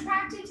are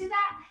attracted to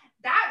that,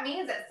 that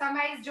means that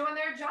somebody's doing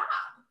their job.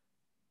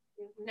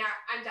 Now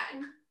I'm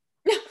done.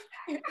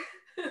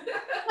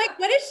 Like,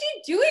 what is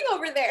she doing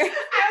over there?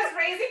 I was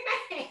raising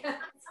my hands.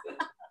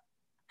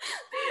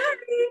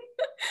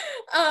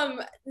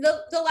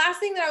 The last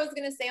thing that I was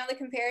gonna say on the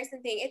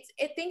comparison thing,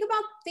 think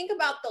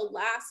about the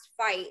last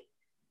fight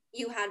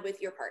you had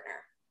with your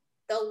partner.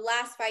 The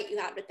last fight you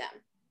had with them.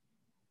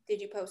 Did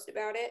you post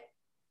about it?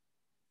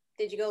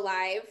 Did you go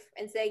live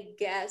and say,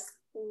 guess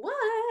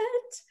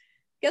what?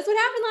 Guess what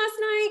happened last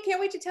night?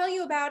 Can't wait to tell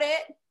you about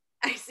it.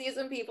 I see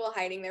some people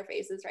hiding their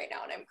faces right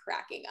now and I'm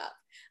cracking up.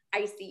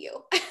 I see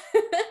you.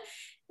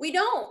 We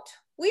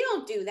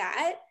don't do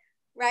that,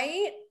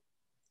 right?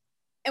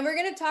 And we're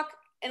going to talk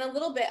in a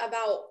little bit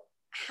about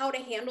how to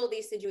handle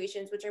these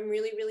situations, which I'm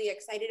really, really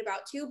excited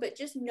about too. But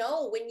just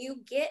know when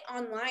you get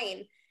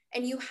online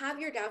and you have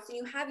your doubts and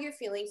you have your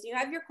feelings, and you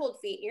have your cold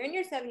feet, and you're in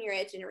your 7-year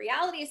itch and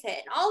reality is hit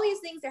and all these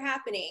things are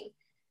happening,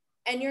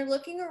 and you're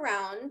looking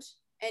around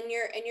and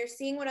you're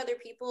seeing what other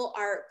people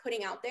are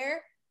putting out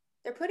there.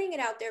 They're putting it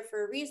out there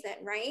for a reason,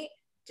 right?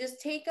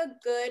 Just take a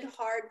good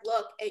hard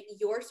look at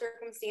your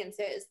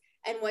circumstances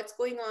and what's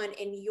going on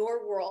in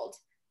your world.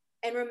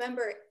 And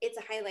remember, it's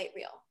a highlight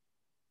reel.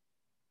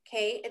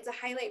 Okay? It's a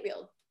highlight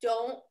reel.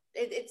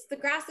 It's the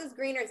grass is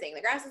greener thing.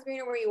 The grass is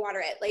greener where you water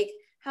it. Like,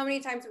 how many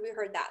times have we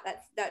heard that?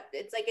 That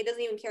it's like, it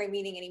doesn't even carry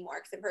meaning anymore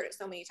because I've heard it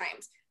so many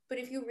times. But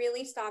if you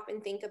really stop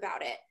and think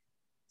about it,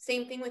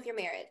 same thing with your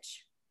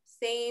marriage.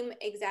 Same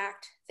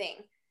exact thing.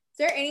 Is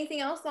there anything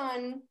else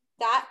on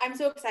that? I'm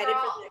so excited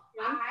for the next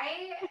one.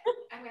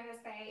 I'm going to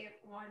say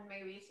one,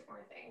 maybe two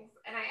more things.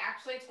 And I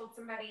actually told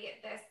somebody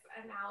this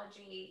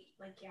analogy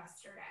like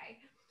yesterday.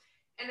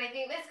 And I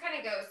think this kind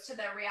of goes to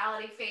the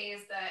reality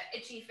phase, the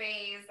itchy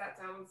phase. That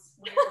sounds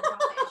weird,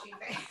 about the itchy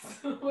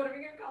phase. What are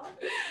we going to call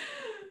it?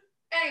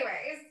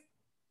 Anyways,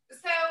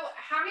 so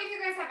how many of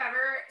you guys have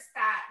ever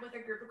sat with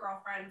a group of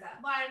girlfriends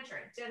at lunch or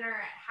at dinner,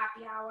 at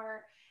happy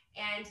hour,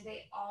 and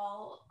they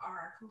all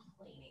are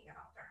complaining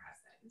about their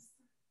husbands?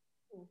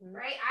 Mm-hmm.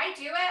 Right? I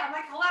do it. I'm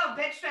like, hello,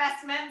 bitch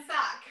fest, men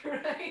suck,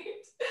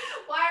 right?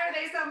 Why are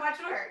they so much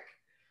work?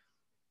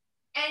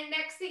 And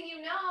next thing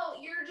you know,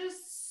 you're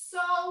just so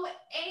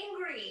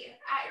angry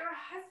at your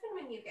husband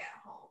when you get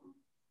home.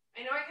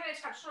 I know I kind of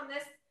touched on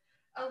this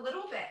a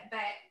little bit,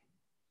 but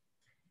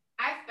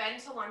I've been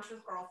to lunch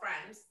with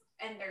girlfriends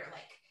and they're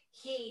like,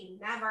 he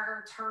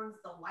never turns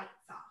the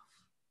lights off.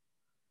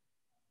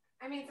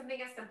 I mean, something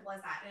as simple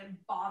as that, and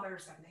it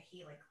bothers them that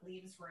he like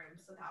leaves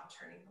rooms without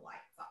turning the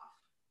lights off.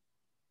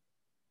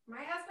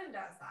 My husband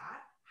does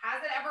that.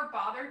 Has it ever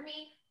bothered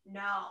me?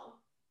 No.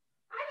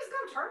 I just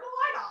go turn the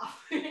light off,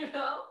 you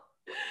know?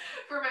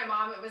 For my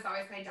mom, it was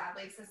always my dad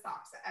leaves his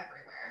socks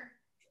everywhere.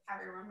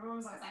 My mom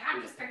was always like,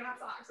 I'm just picking up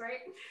socks,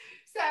 right?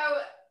 So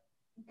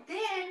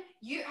then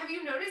have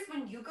you noticed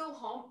when you go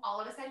home, all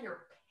of a sudden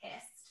you're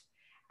pissed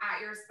at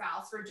your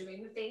spouse for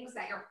doing the things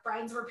that your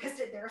friends were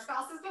pissed at their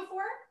spouses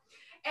before?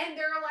 And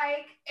they're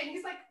like, and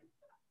he's like,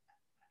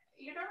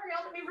 you never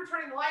yelled at me for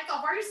turning the lights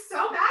off. Why are you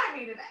so mad at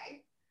me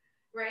today?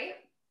 Right?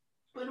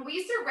 When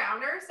we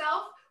surround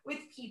ourselves with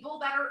people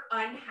that are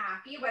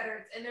unhappy, whether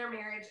it's in their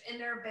marriage, in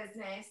their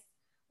business,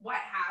 what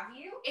have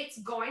you, it's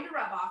going to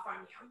rub off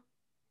on you,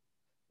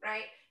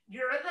 right?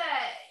 You're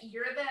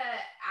the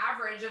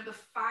average of the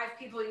 5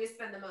 people you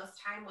spend the most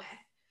time with.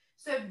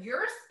 So if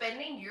you're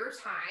spending your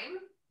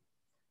time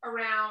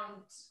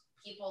around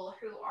people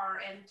who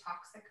are in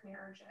toxic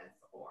marriages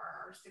or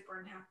are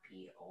super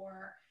unhappy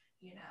or,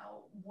 you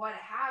know, what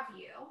have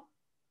you,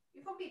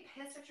 you're going to be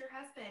pissed at your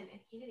husband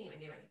and he didn't even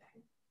do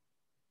anything.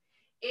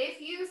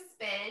 If you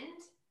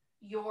spend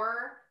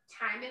your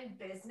time in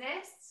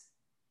business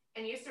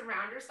and you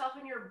surround yourself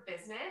in your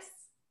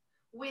business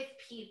with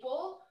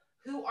people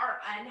who are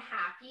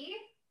unhappy,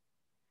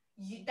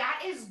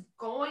 that is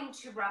going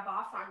to rub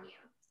off on you,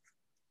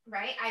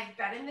 right? I've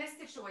been in this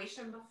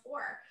situation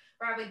before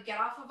where I would get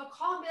off of a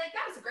call and be like,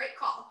 that was a great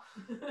call.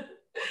 And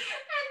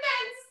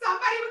then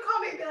somebody would call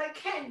me and be like,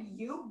 can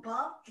you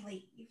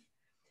believe?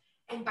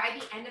 And by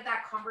the end of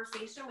that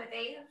conversation with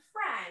a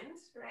friend,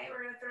 right,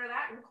 we're going to throw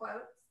that in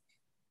quotes.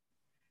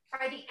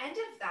 By the end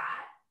of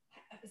that,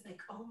 I was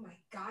like, oh my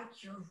God,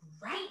 you're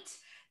right.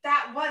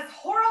 That was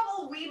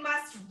horrible. We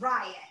must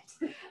riot.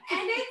 And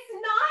it's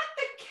not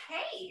the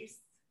case,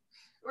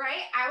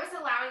 right? I was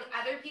allowing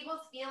other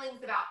people's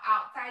feelings about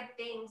outside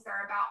things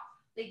or about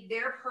like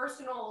their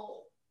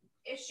personal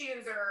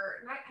issues,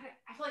 or not,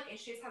 I feel like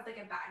issues has like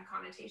a bad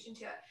connotation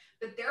to it,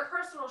 but their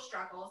personal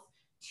struggles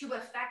to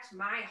affect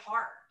my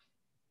heart.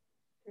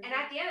 And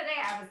at the end of the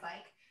day, I was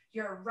like,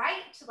 you're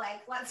right.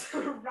 Like, let's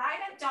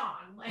ride at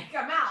dawn. Like,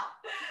 I'm out.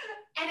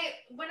 And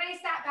when I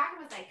sat back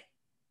and was like,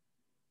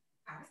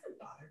 I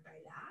wasn't bothered by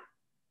that.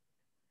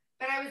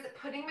 But I was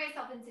putting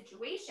myself in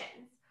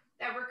situations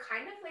that were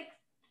kind of like,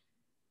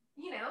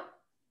 you know,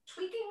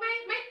 tweaking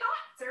my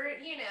thoughts, or,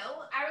 you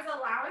know, I was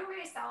allowing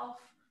myself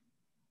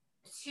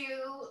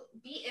to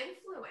be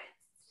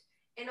influenced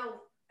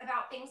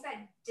about things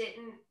that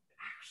didn't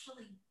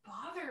actually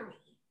bother me,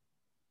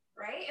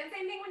 right? And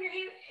same thing when you're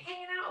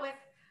hanging out with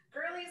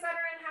girlies that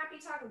are unhappy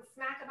talking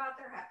smack about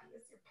their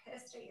happiness. You're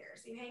pissed at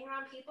yours. You hang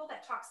around people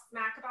that talk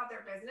smack about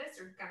their business,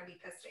 you're going to be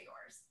pissed at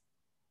yours.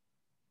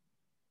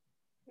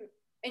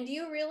 And do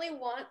you really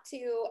want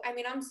to, I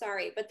mean, I'm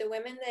sorry, but the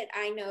women that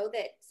I know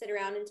that sit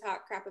around and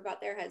talk crap about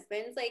their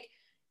husbands, like,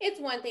 it's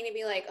one thing to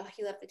be like, oh,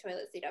 he left the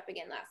toilet seat up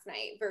again last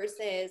night,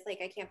 versus like,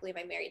 I can't believe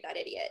I married that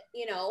idiot,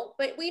 you know?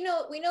 But we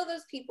know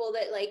those people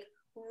that like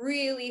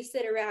really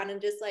sit around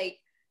and just like,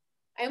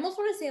 I almost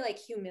want to say like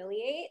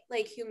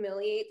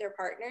humiliate their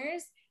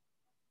partners.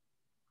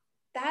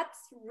 That's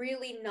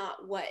really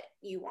not what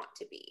you want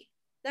to be.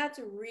 That's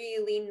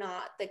really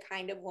not the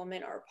kind of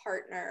woman or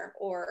partner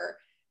or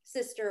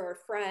sister or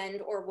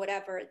friend or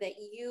whatever that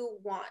you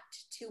want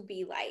to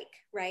be like,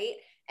 right?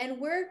 And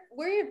we're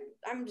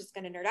I'm just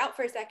going to nerd out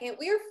for a second.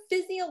 We are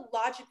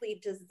physiologically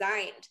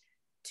designed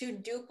to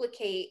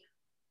duplicate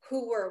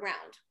who we're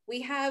around.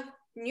 We have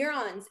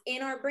neurons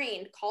in our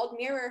brain called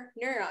mirror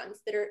neurons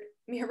that are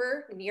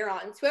mirror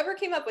neurons. Whoever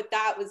came up with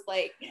that was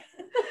like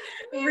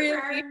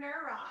mirror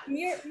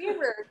neurons.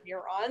 Mirror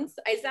neurons.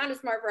 I sounded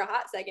smart for a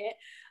hot second.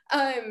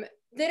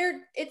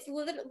 It's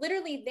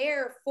literally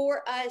there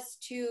for us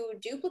to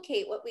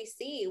duplicate what we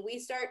see. We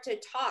start to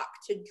talk,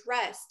 to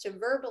dress, to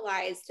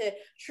verbalize, to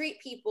treat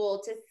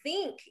people, to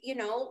think, you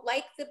know,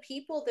 like the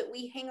people that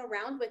we hang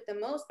around with the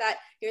most. That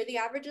you're the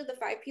average of the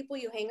 5 people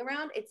you hang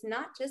around. It's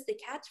not just a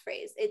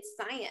catchphrase, it's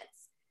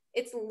science.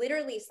 It's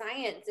literally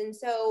science. And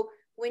so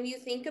when you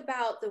think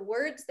about the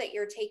words that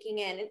you're taking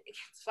in,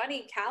 it's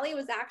funny, Callie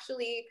was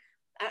actually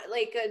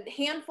like a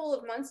handful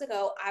of months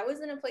ago, I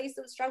was in a place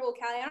of struggle.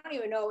 Callie, I don't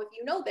even know if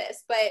you know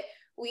this, but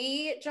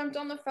we jumped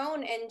on the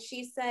phone and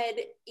she said,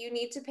 you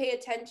need to pay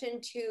attention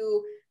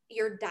to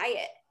your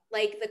diet,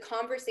 like the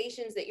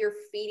conversations that you're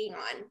feeding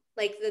on,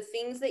 like the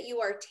things that you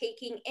are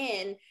taking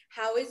in.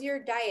 How is your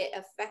diet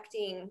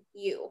affecting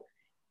you?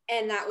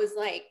 And that was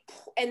like,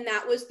 and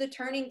that was the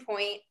turning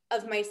point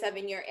of my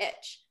 7-year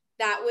itch.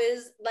 That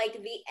was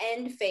like the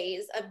end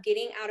phase of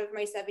getting out of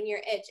my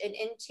 7-year itch and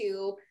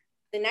into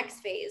the next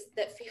phase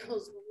that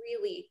feels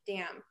really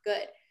damn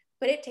good.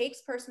 But it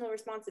takes personal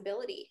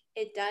responsibility.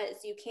 It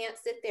does. You can't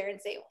sit there and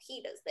say, oh,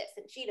 he does this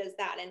and she does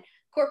that and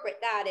corporate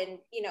that, and,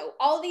 you know,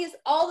 all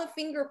the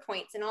finger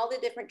points and all the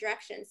different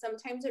directions.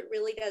 Sometimes it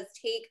really does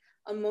take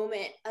a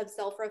moment of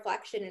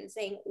self-reflection and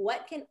saying,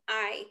 what can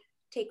I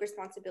take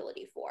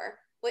responsibility for?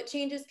 What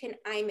changes can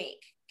I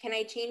make? Can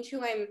I change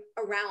who I'm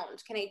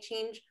around? Can I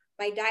change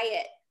my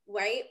diet,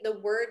 right? The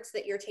words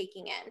that you're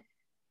taking in.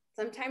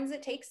 Sometimes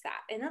it takes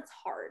that, and that's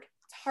hard.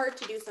 It's hard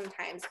to do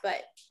sometimes,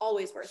 but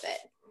always worth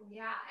it.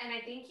 Yeah, and I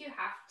think you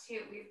have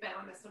to, we've been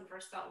on this one for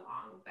so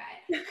long,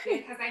 but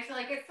because I feel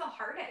like it's the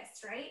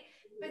hardest, right?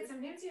 But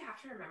sometimes you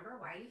have to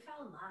remember why you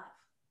fell in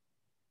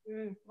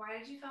love. Why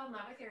did you fall in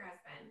love with your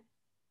husband?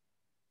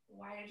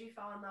 Why did you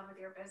fall in love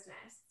with your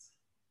business?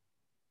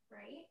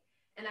 Right?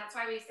 And that's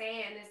why we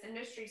say in this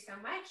industry so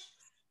much,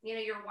 you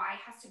know, your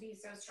why has to be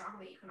so strong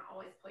that you can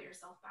always pull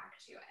yourself back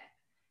to it.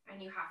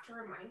 And you have to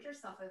remind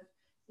yourself of,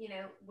 you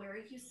know, where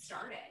you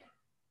started.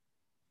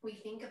 We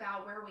think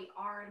about where we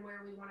are and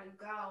where we want to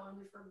go, and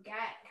we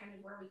forget kind of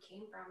where we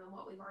came from and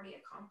what we've already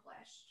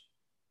accomplished.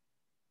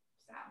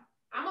 So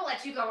I'm going to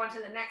let you go on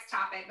to the next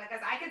topic, because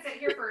I could sit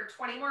here for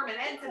 20 more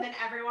minutes and then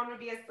everyone would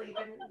be asleep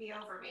and be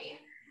over me.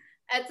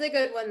 That's a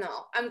good one,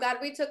 though. I'm glad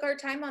we took our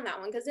time on that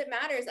one, because it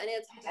matters and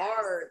it's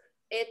hard.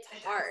 It's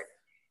hard.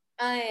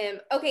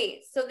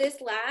 Okay, so this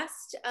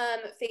last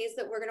phase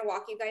that we're going to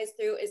walk you guys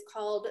through is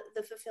called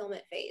the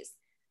fulfillment phase.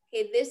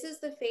 Okay, this is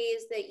the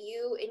phase that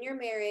you in your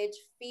marriage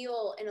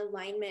feel in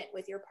alignment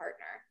with your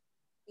partner.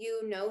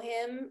 You know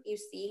him, you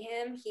see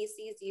him, he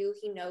sees you,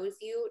 he knows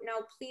you.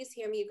 Now, please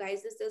hear me, you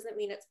guys. This doesn't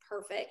mean it's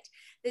perfect.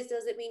 This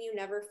doesn't mean you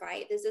never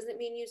fight. This doesn't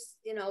mean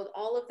you know,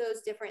 all of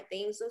those different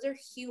things. Those are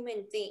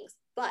human things,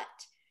 but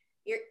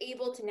you're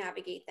able to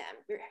navigate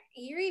them.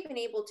 You're even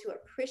able to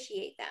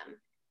appreciate them.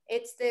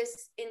 It's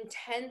this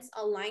intense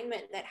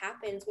alignment that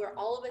happens where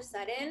all of a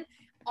sudden,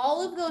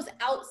 all of those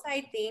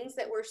outside things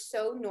that were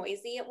so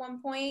noisy at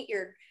one point,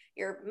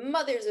 your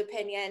mother's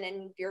opinion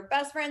and your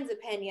best friend's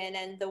opinion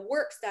and the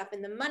work stuff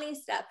and the money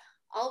stuff,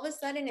 all of a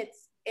sudden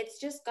it's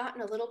just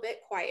gotten a little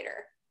bit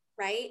quieter,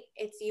 right?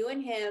 It's you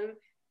and him,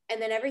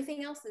 and then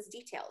everything else is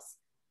details,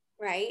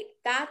 right?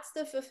 That's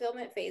the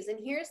fulfillment phase. And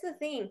here's the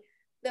thing,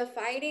 the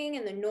fighting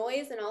and the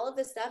noise and all of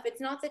the stuff,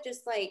 it's not that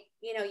just like,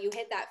 you know, you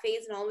hit that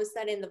phase and all of a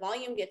sudden the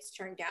volume gets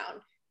turned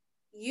down.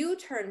 You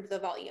turned the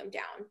volume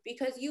down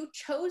because you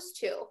chose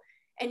to,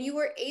 and you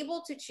were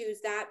able to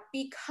choose that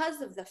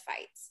because of the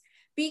fights,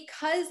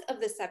 because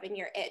of the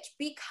 7-year itch,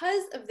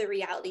 because of the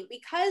reality,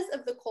 because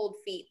of the cold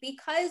feet,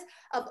 because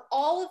of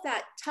all of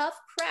that tough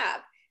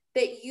crap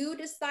that you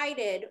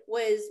decided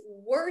was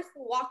worth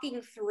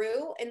walking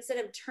through instead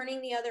of turning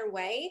the other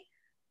way.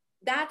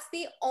 That's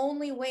the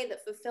only way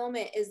that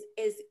fulfillment is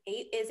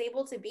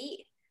able to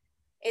be.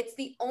 It's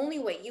the only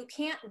way. You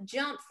can't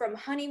jump from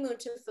honeymoon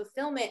to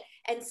fulfillment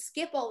and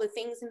skip all the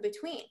things in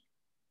between.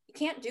 You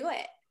can't do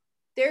it.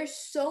 There's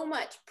so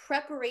much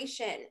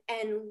preparation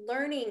and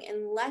learning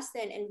and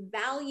lesson and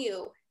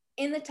value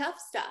in the tough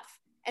stuff.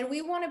 And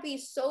we want to be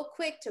so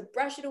quick to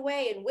brush it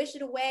away and wish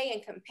it away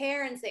and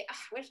compare and say, oh,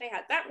 I wish I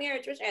had that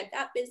marriage, wish I had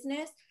that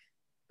business.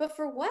 But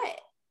for what?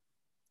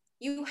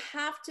 You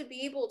have to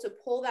be able to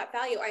pull that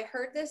value. I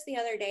heard this the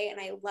other day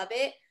and I love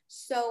it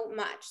so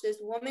much. This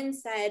woman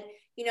said,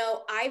 you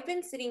know, I've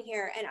been sitting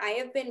here and I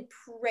have been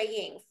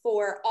praying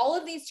for all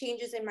of these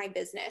changes in my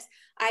business.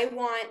 I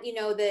want, you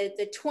know,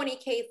 the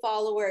 20K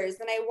followers,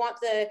 and I want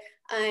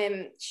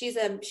the, she's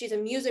a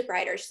music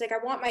writer. She's like,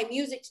 I want my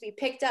music to be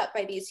picked up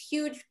by these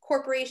huge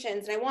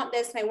corporations, and I want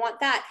this and I want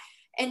that.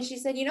 And she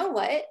said, you know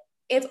what?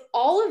 If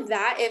all of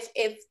that,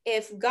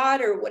 if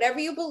God or whatever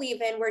you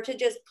believe in were to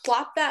just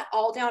plop that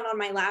all down on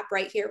my lap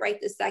right here, right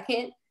this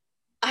second,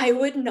 I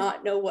would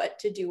not know what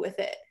to do with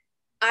it.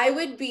 I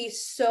would be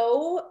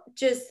so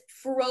just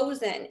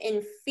frozen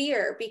in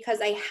fear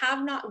because I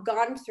have not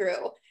gone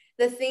through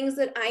the things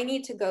that I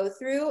need to go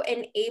through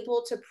and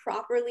able to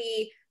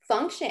properly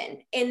function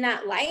in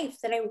that life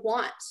that I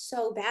want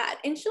so bad.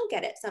 And she'll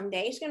get it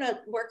someday. She's going to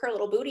work her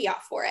little booty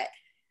off for it.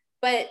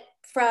 But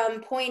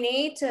from point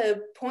A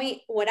to point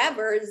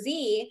whatever,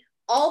 Z,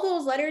 all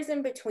those letters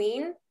in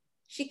between,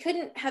 she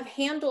couldn't have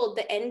handled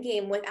the end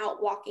game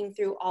without walking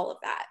through all of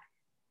that.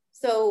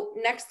 So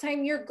next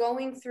time you're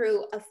going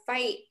through a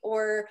fight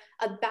or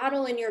a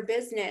battle in your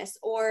business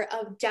or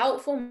a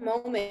doubtful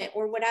moment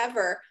or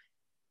whatever,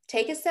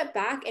 take a step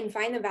back and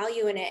find the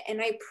value in it. And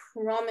I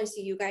promise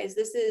you guys,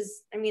 this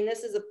is a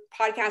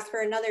podcast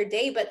for another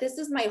day, but this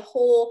is my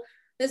whole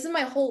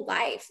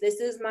life.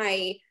 This is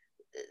my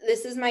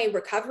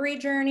recovery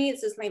journey.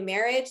 This is my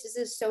marriage. This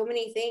is so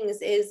many things.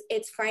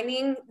 It's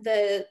finding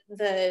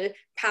the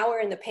power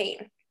in the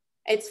pain.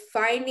 It's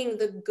finding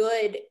the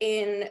good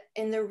in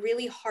the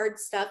really hard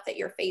stuff that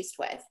you're faced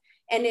with.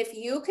 And if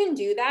you can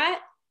do that,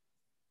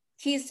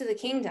 keys to the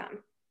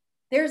kingdom.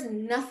 There's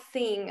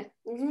nothing,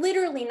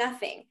 literally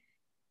nothing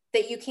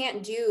that you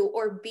can't do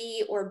or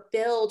be or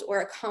build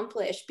or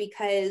accomplish,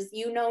 because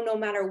you know, no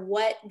matter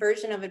what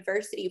version of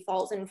adversity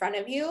falls in front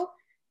of you,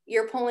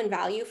 you're pulling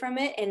value from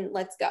it and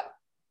let's go.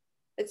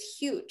 It's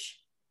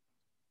huge.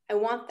 I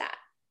want that.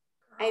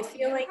 Girl, I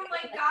feel like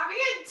got me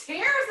in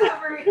tears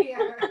over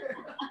here.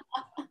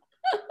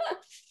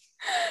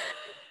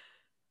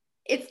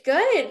 It's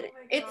good.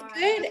 It's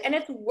good and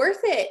it's worth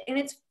it, and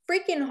it's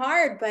freaking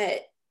hard,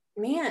 but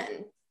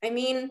man, I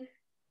mean,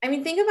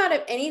 think about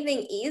if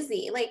anything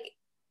easy, like,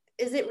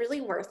 is it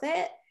really worth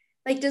it?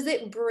 Like, does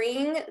it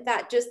bring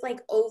that just like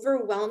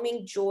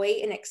overwhelming joy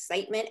and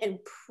excitement and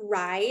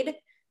pride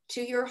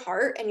to your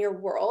heart and your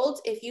world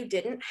if you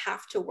didn't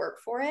have to work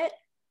for it?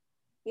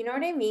 You know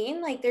what I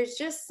mean? Like, there's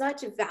just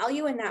such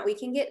value in that. We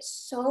can get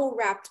so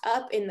wrapped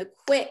up in the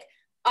quick,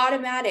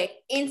 automatic,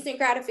 instant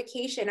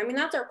gratification. I mean,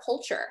 that's our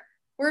culture.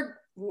 We're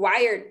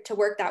wired to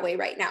work that way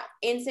right now.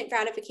 Instant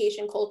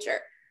gratification culture.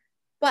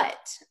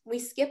 But we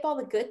skip all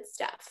the good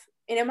stuff.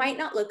 And it might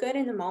not look good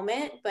in the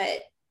moment,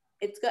 but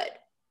it's good.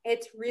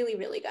 It's really,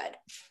 really good.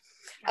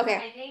 Okay.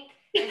 I think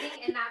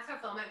in that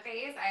fulfillment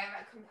phase, I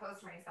have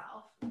composed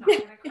myself. I'm not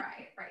gonna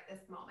cry right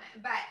this moment.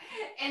 But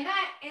in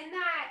that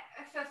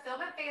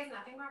fulfillment phase,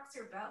 nothing rocks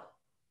your boat.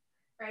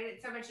 Right?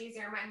 It's so much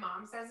easier. My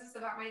mom says this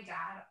about my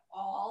dad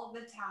all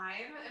the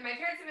time. And my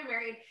parents have been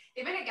married.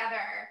 They've been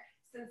together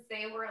since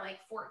they were like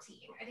 14.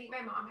 I think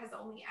my mom has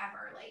only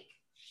ever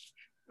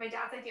my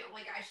dad's like the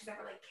only guy she's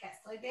ever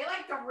kissed. Like, they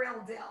like the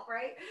real deal,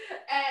 right?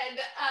 And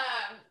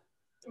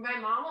my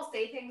mom will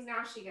say things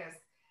now. She goes,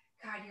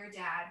 God, your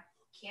dad,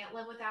 can't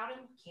live without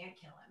him, can't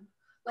kill him.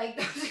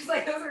 Like, she's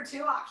like, those are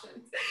two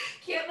options.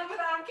 Can't live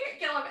without him, can't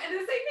kill him. And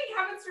the same thing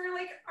happens for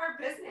our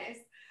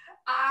business.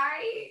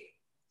 I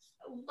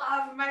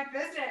love my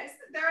business.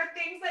 There are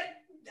things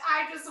that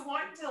I just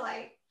want to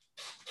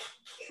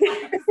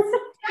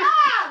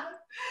stop,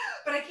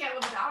 but I can't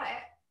live without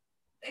it.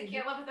 I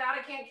can't live without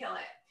it, can't kill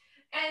it.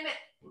 And I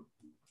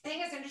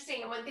think it's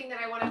interesting. And one thing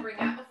that I want to bring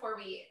up before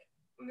we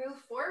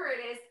move forward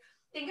is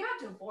think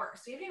about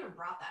divorce. We haven't even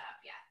brought that up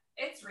yet.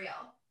 It's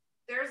real.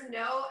 There's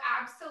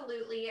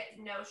absolutely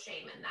no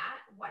shame in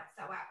that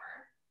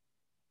whatsoever.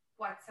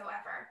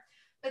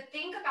 But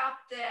think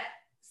about the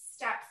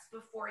steps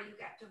before you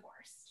get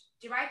divorced.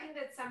 Do I think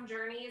that some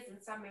journeys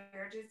and some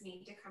marriages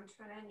need to come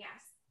to an end?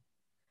 Yes.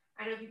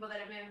 I know people that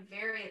have been in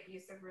very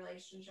abusive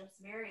relationships,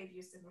 very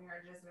abusive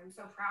marriages, and I'm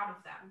so proud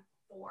of them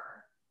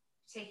for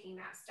taking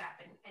that step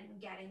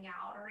and getting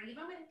out, or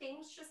even when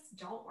things just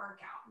don't work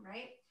out,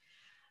 right?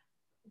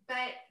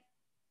 But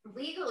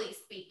legally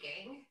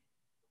speaking,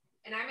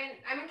 and I'm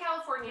in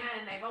California,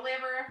 and I've only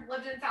ever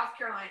lived in South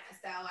Carolina,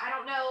 so I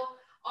don't know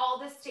all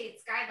the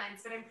states'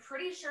 guidelines, but I'm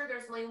pretty sure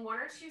there's only 1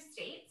 or 2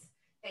 states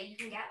that you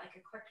can get like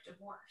a quick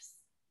divorce.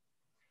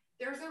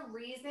 There's a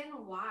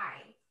reason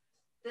why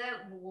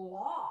the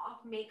law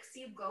makes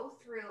you go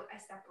through a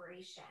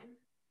separation,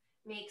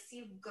 makes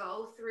you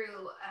go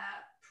through a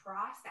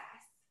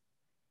process.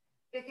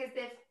 Because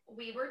if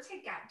we were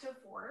to get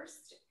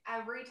divorced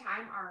every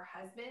time our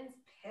husbands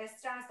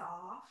pissed us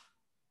off,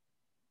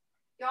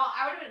 y'all,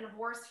 I would have been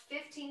divorced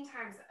 15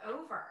 times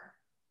over,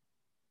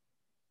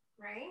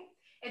 right?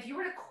 If you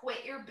were to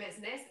quit your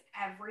business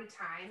every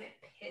time it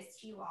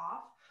pissed you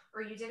off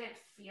or you didn't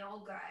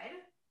feel good,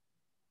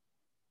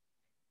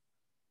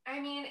 I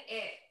mean,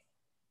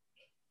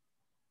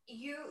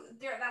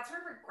 that's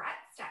where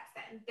regret steps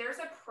in. There's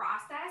a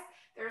process,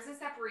 there's a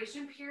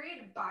separation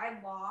period by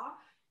law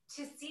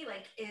to see,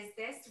 like, is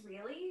this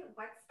really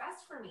what's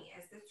best for me?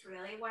 Is this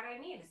really what I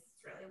need? Is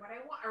this really what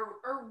I want?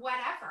 Or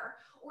whatever.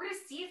 Or to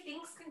see if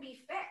things can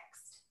be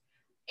fixed.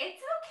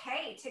 It's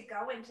okay to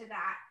go into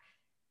that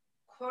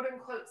quote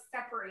unquote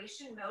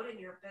separation mode in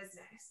your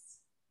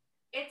business.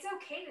 It's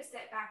okay to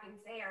sit back and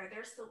say, are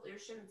there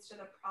solutions to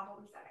the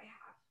problems that I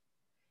have?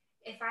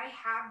 If I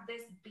have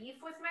this beef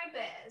with my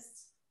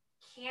biz,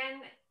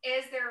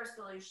 is there a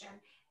solution?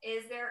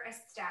 Is there a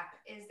step?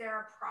 Is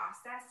there a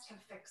process to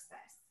fix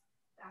this?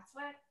 That's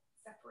what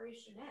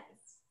separation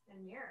is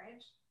in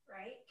marriage,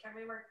 right? Can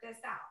we work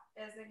this out?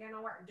 Is it going to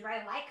work? Do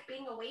I like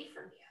being away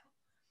from you?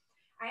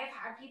 I have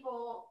had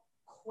people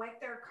quit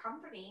their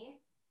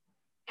company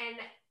and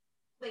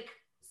like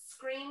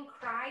scream,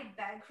 cry,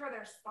 beg for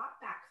their spot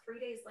back 3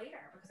 days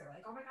later because they're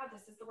like, oh my God,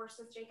 this is the worst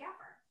mistake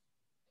ever,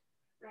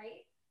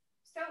 right?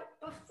 So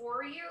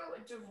before you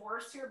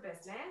divorce your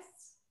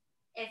business,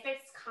 if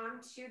it's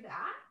come to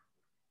that,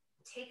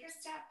 take a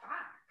step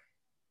back.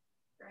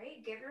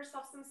 Right? Give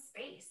yourself some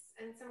space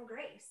and some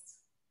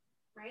grace,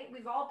 right?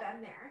 We've all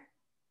been there,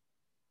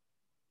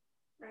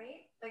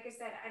 right? Like I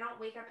said, I don't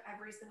wake up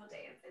every single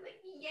day and say like,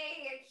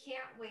 yay, I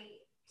can't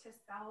wait to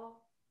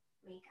sell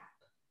makeup.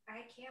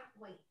 I can't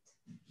wait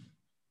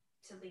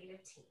to lead a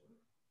team.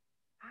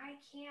 I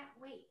can't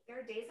wait. There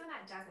are days when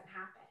that doesn't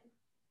happen.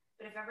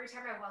 But if every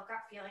time I woke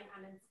up feeling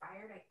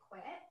uninspired, I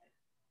quit,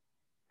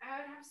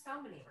 I would have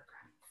so many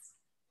regrets.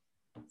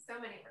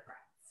 So many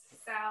regrets.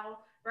 So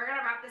we're going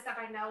to wrap this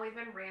up. I know we've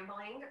been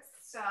rambling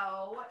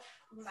so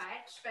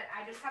much, but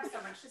I just have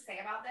so much to say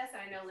about this. And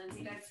I know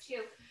Lindsay does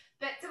too.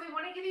 But so we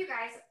want to give you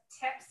guys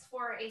tips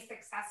for a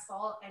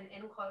successful and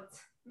in quotes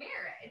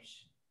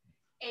marriage,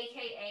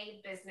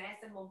 AKA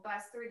business. And we'll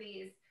buzz through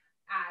these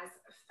as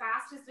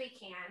fast as we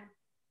can.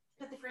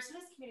 But the first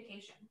one is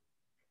communication.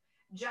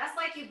 Just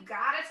like you've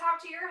got to talk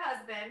to your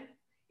husband,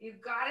 you've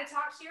got to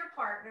talk to your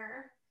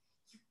partner,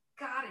 you've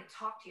got to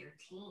talk to your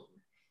team.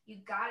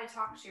 You've got to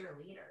talk to your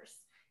leaders.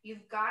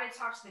 You've got to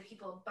talk to the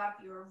people above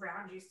you,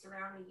 around you,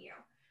 surrounding you.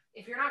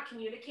 If you're not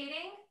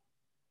communicating,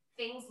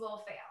 things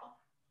will fail,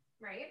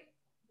 right?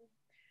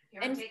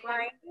 And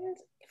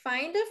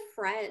find a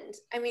friend.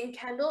 I mean,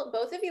 Kendall,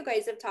 both of you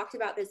guys have talked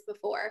about this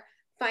before.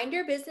 Find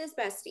your business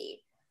bestie.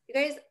 You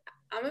guys,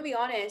 I'm going to be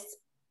honest.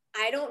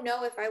 I don't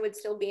know if I would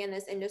still be in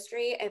this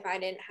industry if I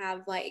didn't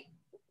have like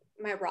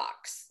my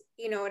rocks.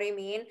 You know what I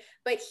mean?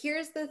 But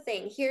here's the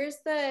thing. Here's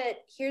the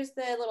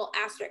little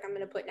asterisk I'm going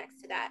to put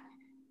next to that.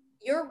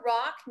 Your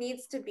rock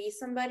needs to be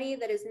somebody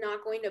that is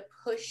not going to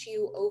push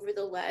you over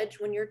the ledge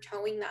when you're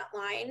towing that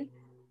line.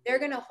 They're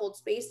going to hold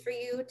space for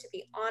you to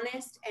be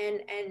honest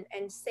and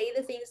say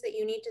the things that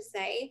you need to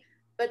say,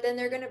 but then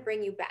they're going to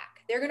bring you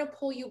back. They're going to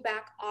pull you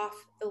back off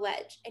the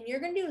ledge, and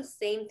you're going to do the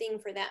same thing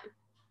for them.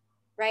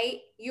 Right?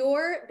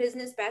 Your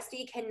business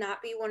bestie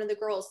cannot be one of the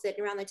girls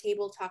sitting around the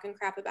table talking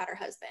crap about her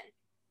husband.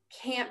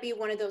 Can't be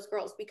one of those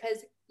girls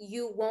because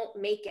you won't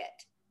make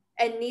it,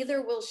 and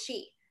neither will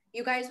she.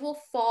 You guys will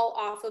fall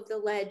off of the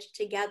ledge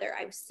together.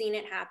 I've seen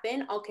it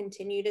happen. I'll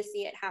continue to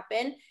see it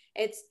happen.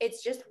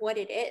 It's just what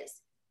it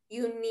is.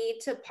 You need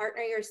to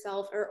partner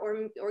yourself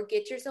or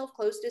get yourself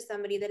close to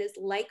somebody that is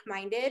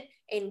like-minded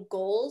in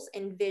goals,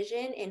 in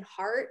vision, in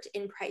heart,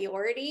 in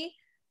priority,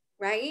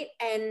 right?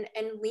 And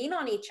lean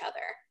on each other.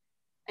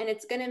 And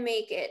it's going to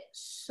make it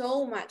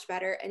so much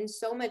better and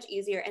so much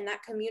easier. And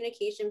that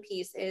communication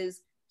piece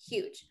is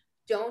huge.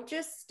 Don't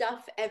just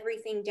stuff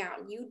everything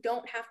down. You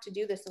don't have to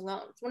do this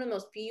alone. It's one of the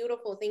most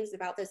beautiful things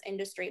about this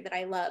industry that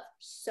I love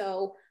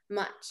so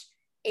much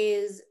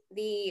is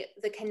the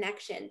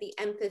connection, the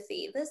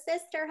empathy, the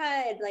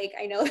sisterhood. Like,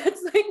 I know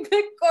that's like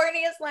the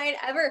corniest line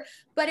ever,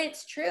 but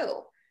it's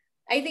true.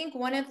 I think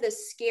one of the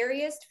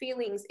scariest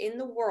feelings in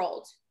the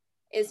world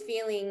is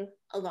feeling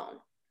alone.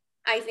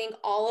 I think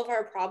all of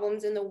our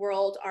problems in the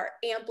world are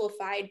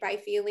amplified by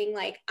feeling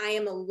like I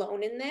am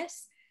alone in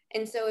this.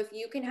 And so if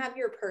you can have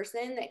your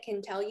person that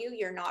can tell you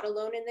you're not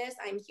alone in this,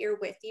 I'm here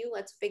with you,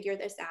 let's figure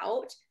this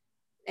out,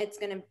 it's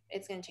gonna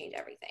change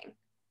everything.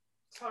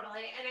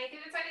 Totally. And I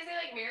think it's fine to say,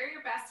 like, marry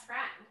your best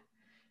friend,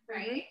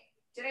 right?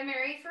 Mm-hmm. Did I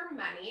marry for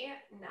money?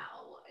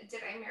 No.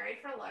 Did I marry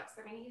for looks?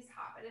 I mean, he's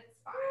hot, but it's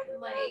fine.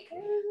 Like,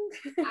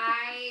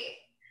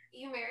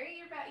 you marry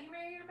your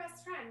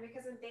best friend,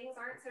 because when things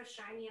aren't so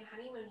shiny and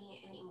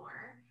honeymoony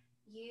anymore,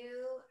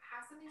 you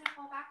have something to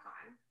fall back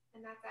on. And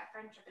that's that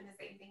friendship, and the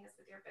same thing is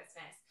with your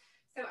business.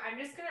 So I'm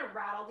just going to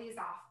rattle these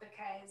off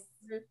because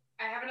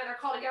I have another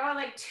call to go in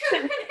like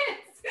 2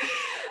 minutes.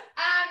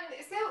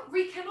 So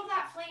rekindle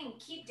that flame.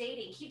 Keep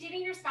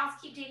dating your spouse,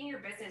 keep dating your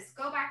business.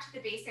 Go back to the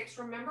basics.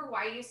 Remember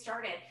why you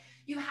started.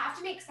 You have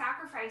to make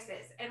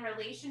sacrifices in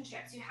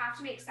relationships. You have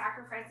to make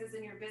sacrifices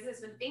in your business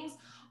when things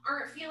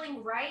aren't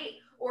feeling right,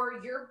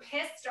 or you're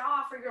pissed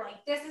off, or you're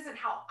like, this isn't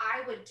how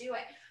I would do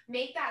it.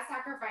 Make that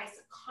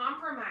sacrifice.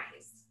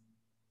 Compromise,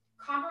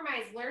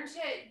 learn to,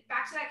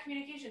 back to that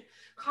communication,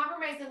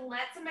 compromise and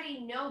let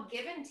somebody know,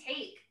 give and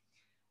take.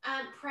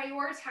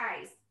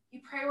 Prioritize. You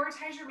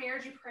prioritize your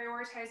marriage, you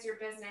prioritize your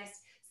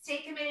business. Stay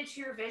committed to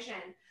your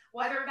vision,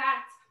 whether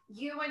that's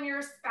you and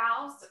your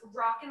spouse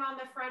rocking on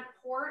the front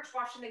porch,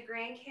 watching the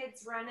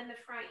grandkids run in the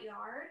front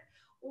yard,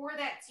 or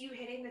that's you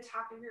hitting the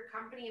top of your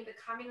company and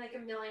becoming like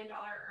 $1 million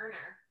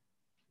earner.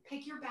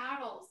 Pick your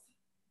battles.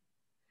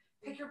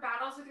 Pick your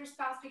battles with your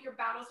spouse, pick your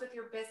battles with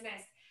your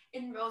business.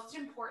 And most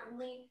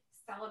importantly,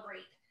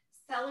 celebrate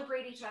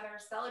each other,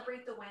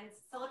 celebrate the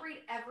wins,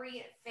 celebrate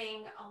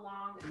everything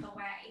along the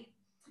way.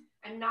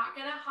 I'm not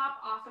going to hop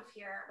off of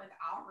here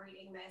without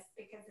reading this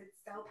because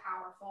it's so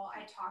powerful.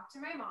 I talked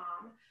to my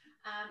mom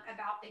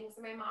about things,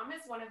 and my mom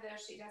is one of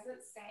those, she doesn't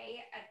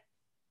say a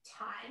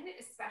ton,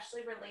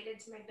 especially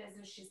related to my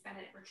business. She's been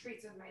at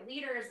retreats with my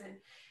leaders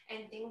and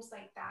things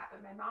like that.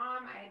 But my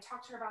mom, I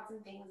talked to her about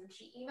some things, and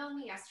she emailed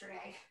me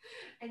yesterday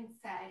and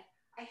said,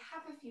 I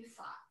have a few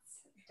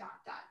thoughts, ...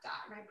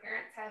 My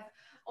parents have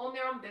owned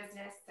their own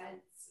business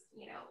since,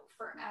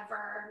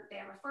 forever. They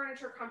have a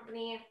furniture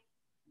company.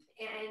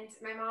 And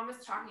my mom was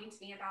talking to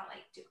me about,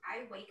 like, do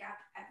I wake up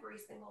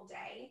every single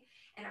day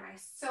and am I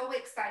so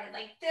excited,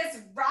 like,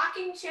 this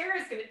rocking chair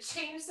is going to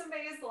change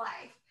somebody's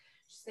life?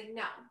 She's like,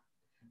 no,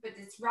 but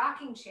this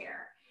rocking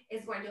chair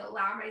is going to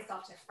allow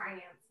myself to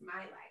finance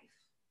my life.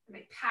 Am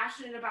I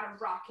passionate about a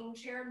rocking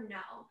chair?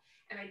 No.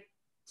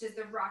 Does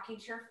the rocking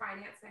chair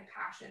finance my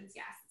passions?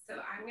 Yes.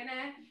 So I'm going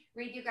to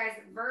read you guys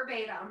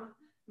verbatim.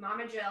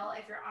 Mama Jill,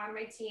 if you're on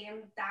my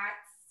team,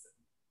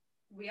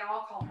 we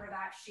all call her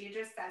that. She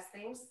just says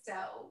things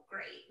so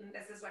great. And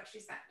this is what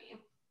she sent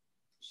me.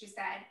 She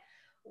said,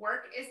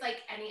 work is like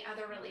any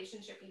other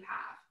relationship you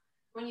have.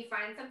 When you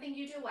find something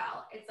you do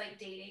well, it's like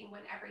dating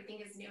when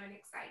everything is new and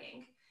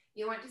exciting.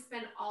 You want to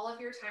spend all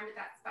of your time with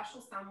that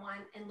special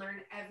someone and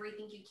learn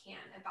everything you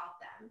can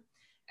about them.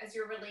 As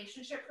your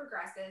relationship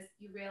progresses,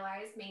 you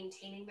realize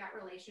maintaining that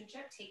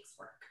relationship takes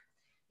work.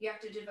 You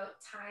have to devote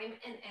time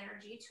and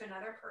energy to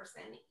another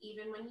person,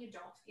 even when you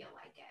don't feel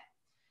like it.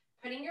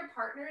 Putting your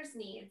partner's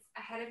needs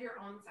ahead of your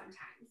own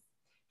sometimes.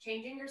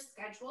 Changing your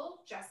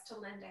schedule just to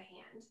lend a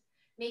hand.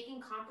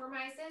 Making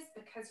compromises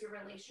because your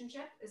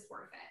relationship is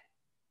worth it.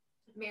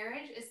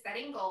 Marriage is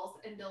setting goals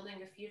and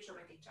building a future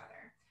with each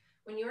other.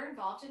 When you're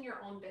involved in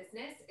your own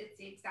business, it's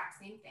the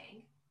exact same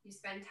thing. You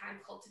spend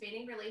time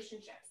cultivating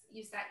relationships.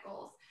 You set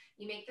goals.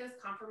 You make those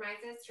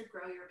compromises to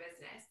grow your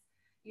business.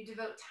 You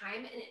devote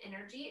time and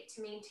energy to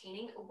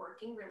maintaining a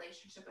working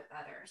relationship with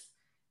others.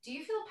 Do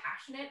you feel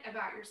passionate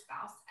about your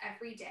spouse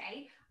every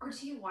day, or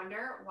do you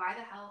wonder why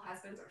the hell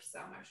husbands are so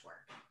much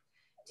work?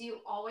 Do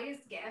you always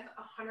give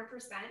 100%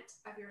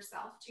 of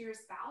yourself to your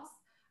spouse?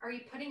 Are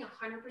you putting 100%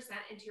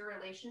 into your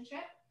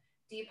relationship?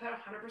 Do you put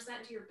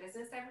 100% into your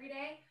business every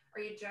day? Or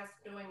are you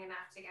just doing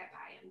enough to get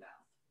by in both?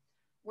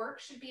 Work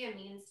should be a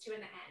means to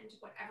an end,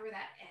 whatever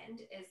that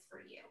end is for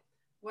you.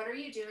 What are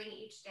you doing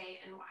each day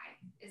and why?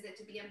 Is it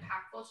to be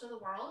impactful to the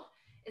world?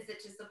 Is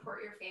it to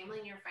support your family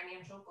and your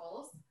financial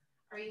goals?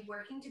 Are you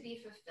working to be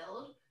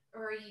fulfilled,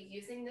 or are you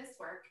using this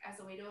work as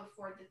a way to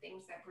afford the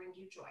things that bring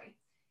you joy?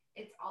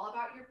 It's all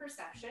about your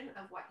perception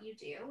of what you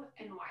do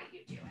and why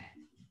you do it.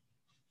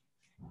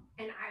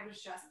 And I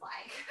was just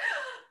like,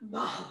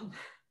 Mom.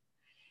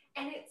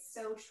 And it's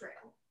so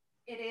true.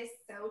 It is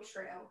so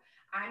true.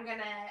 I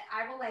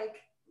will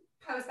like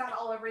post that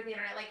all over the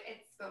internet. Like,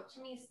 it spoke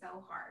to me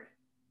so hard.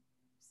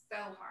 So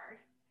hard.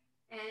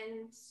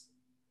 And,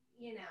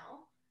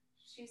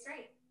 she's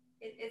right.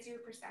 It's your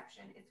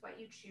perception. It's what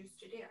you choose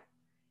to do.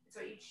 It's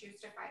what you choose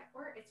to fight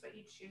for. It's what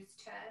you choose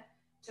to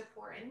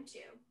pour into.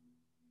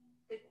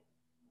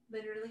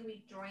 Literally,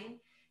 we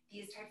join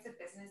these types of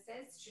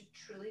businesses to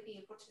truly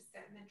be able to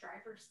sit in the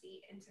driver's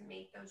seat and to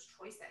make those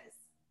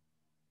choices.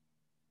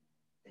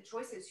 The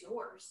choice is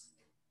yours.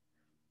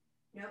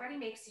 Nobody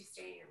makes you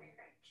stay in your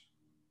marriage.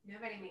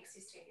 Nobody makes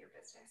you stay in your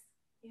business.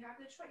 You have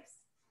the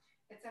choice.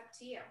 It's up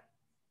to you.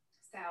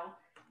 So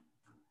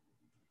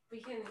do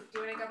you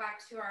want to go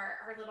back to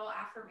our little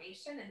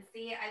affirmation and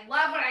see? I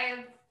love when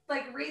I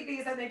read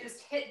these and they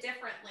just hit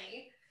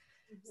differently.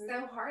 Mm-hmm.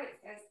 So hard. It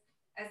says,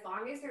 as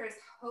long as there is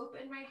hope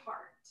in my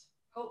heart,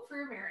 hope for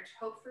your marriage,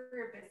 hope for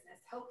your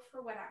business, hope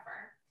for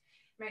whatever,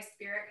 My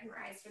spirit can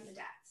rise from the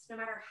depths. No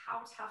matter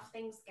how tough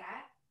things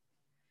get,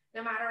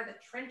 no matter the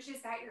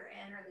trenches that you're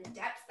in or the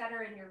depths that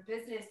are in your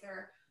business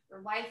or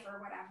your life or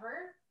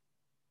whatever,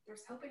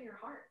 there's hope in your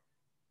heart.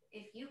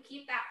 If you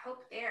keep that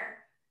hope there,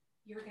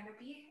 you're going to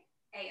be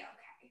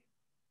A-okay.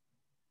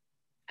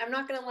 I'm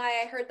not going to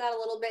lie. I heard that a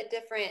little bit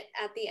different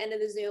at the end of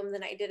the Zoom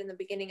than I did in the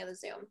beginning of the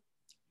Zoom.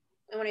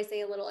 And when I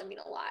say a little, I mean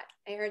a lot.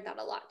 I heard that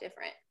a lot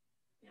different.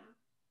 Yeah.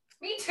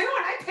 Me too.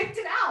 And I picked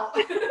it out.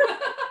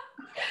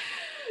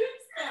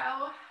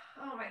 So,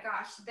 oh my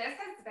gosh, this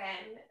has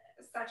been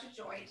such a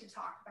joy to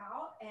talk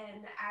about.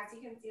 And as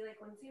you can see, like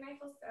Lindsay and I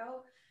feel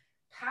so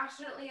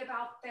passionately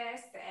about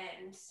this,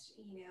 and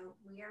you know,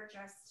 we are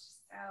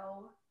just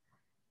so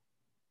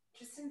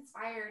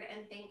inspired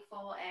and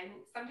thankful. And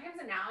sometimes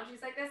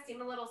analogies like this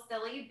seem a little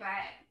silly,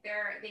 but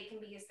they can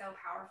be so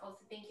powerful.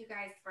 So thank you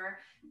guys for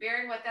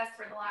bearing with us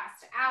for the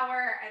last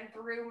hour and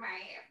through my,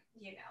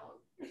 you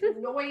know,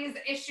 noise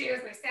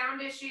issues, my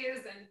sound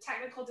issues and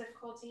technical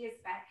difficulties.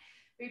 But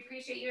we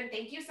appreciate you, and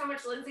thank you so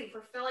much, Lindsay,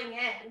 for filling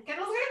in.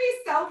 Kendall's gonna be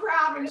so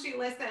proud when she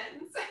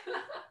listens.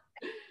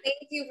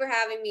 Thank you for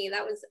having me.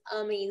 That was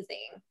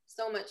amazing.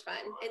 So much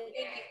fun. And thank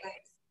you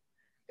guys.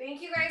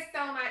 Thank you guys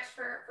so much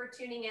for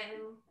tuning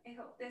in. I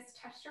hope this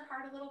touched your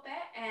heart a little bit,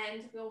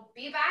 and we'll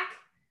be back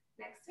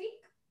next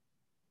week.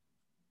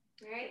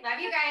 All right.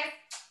 Love you guys.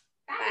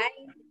 Bye.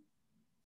 Bye.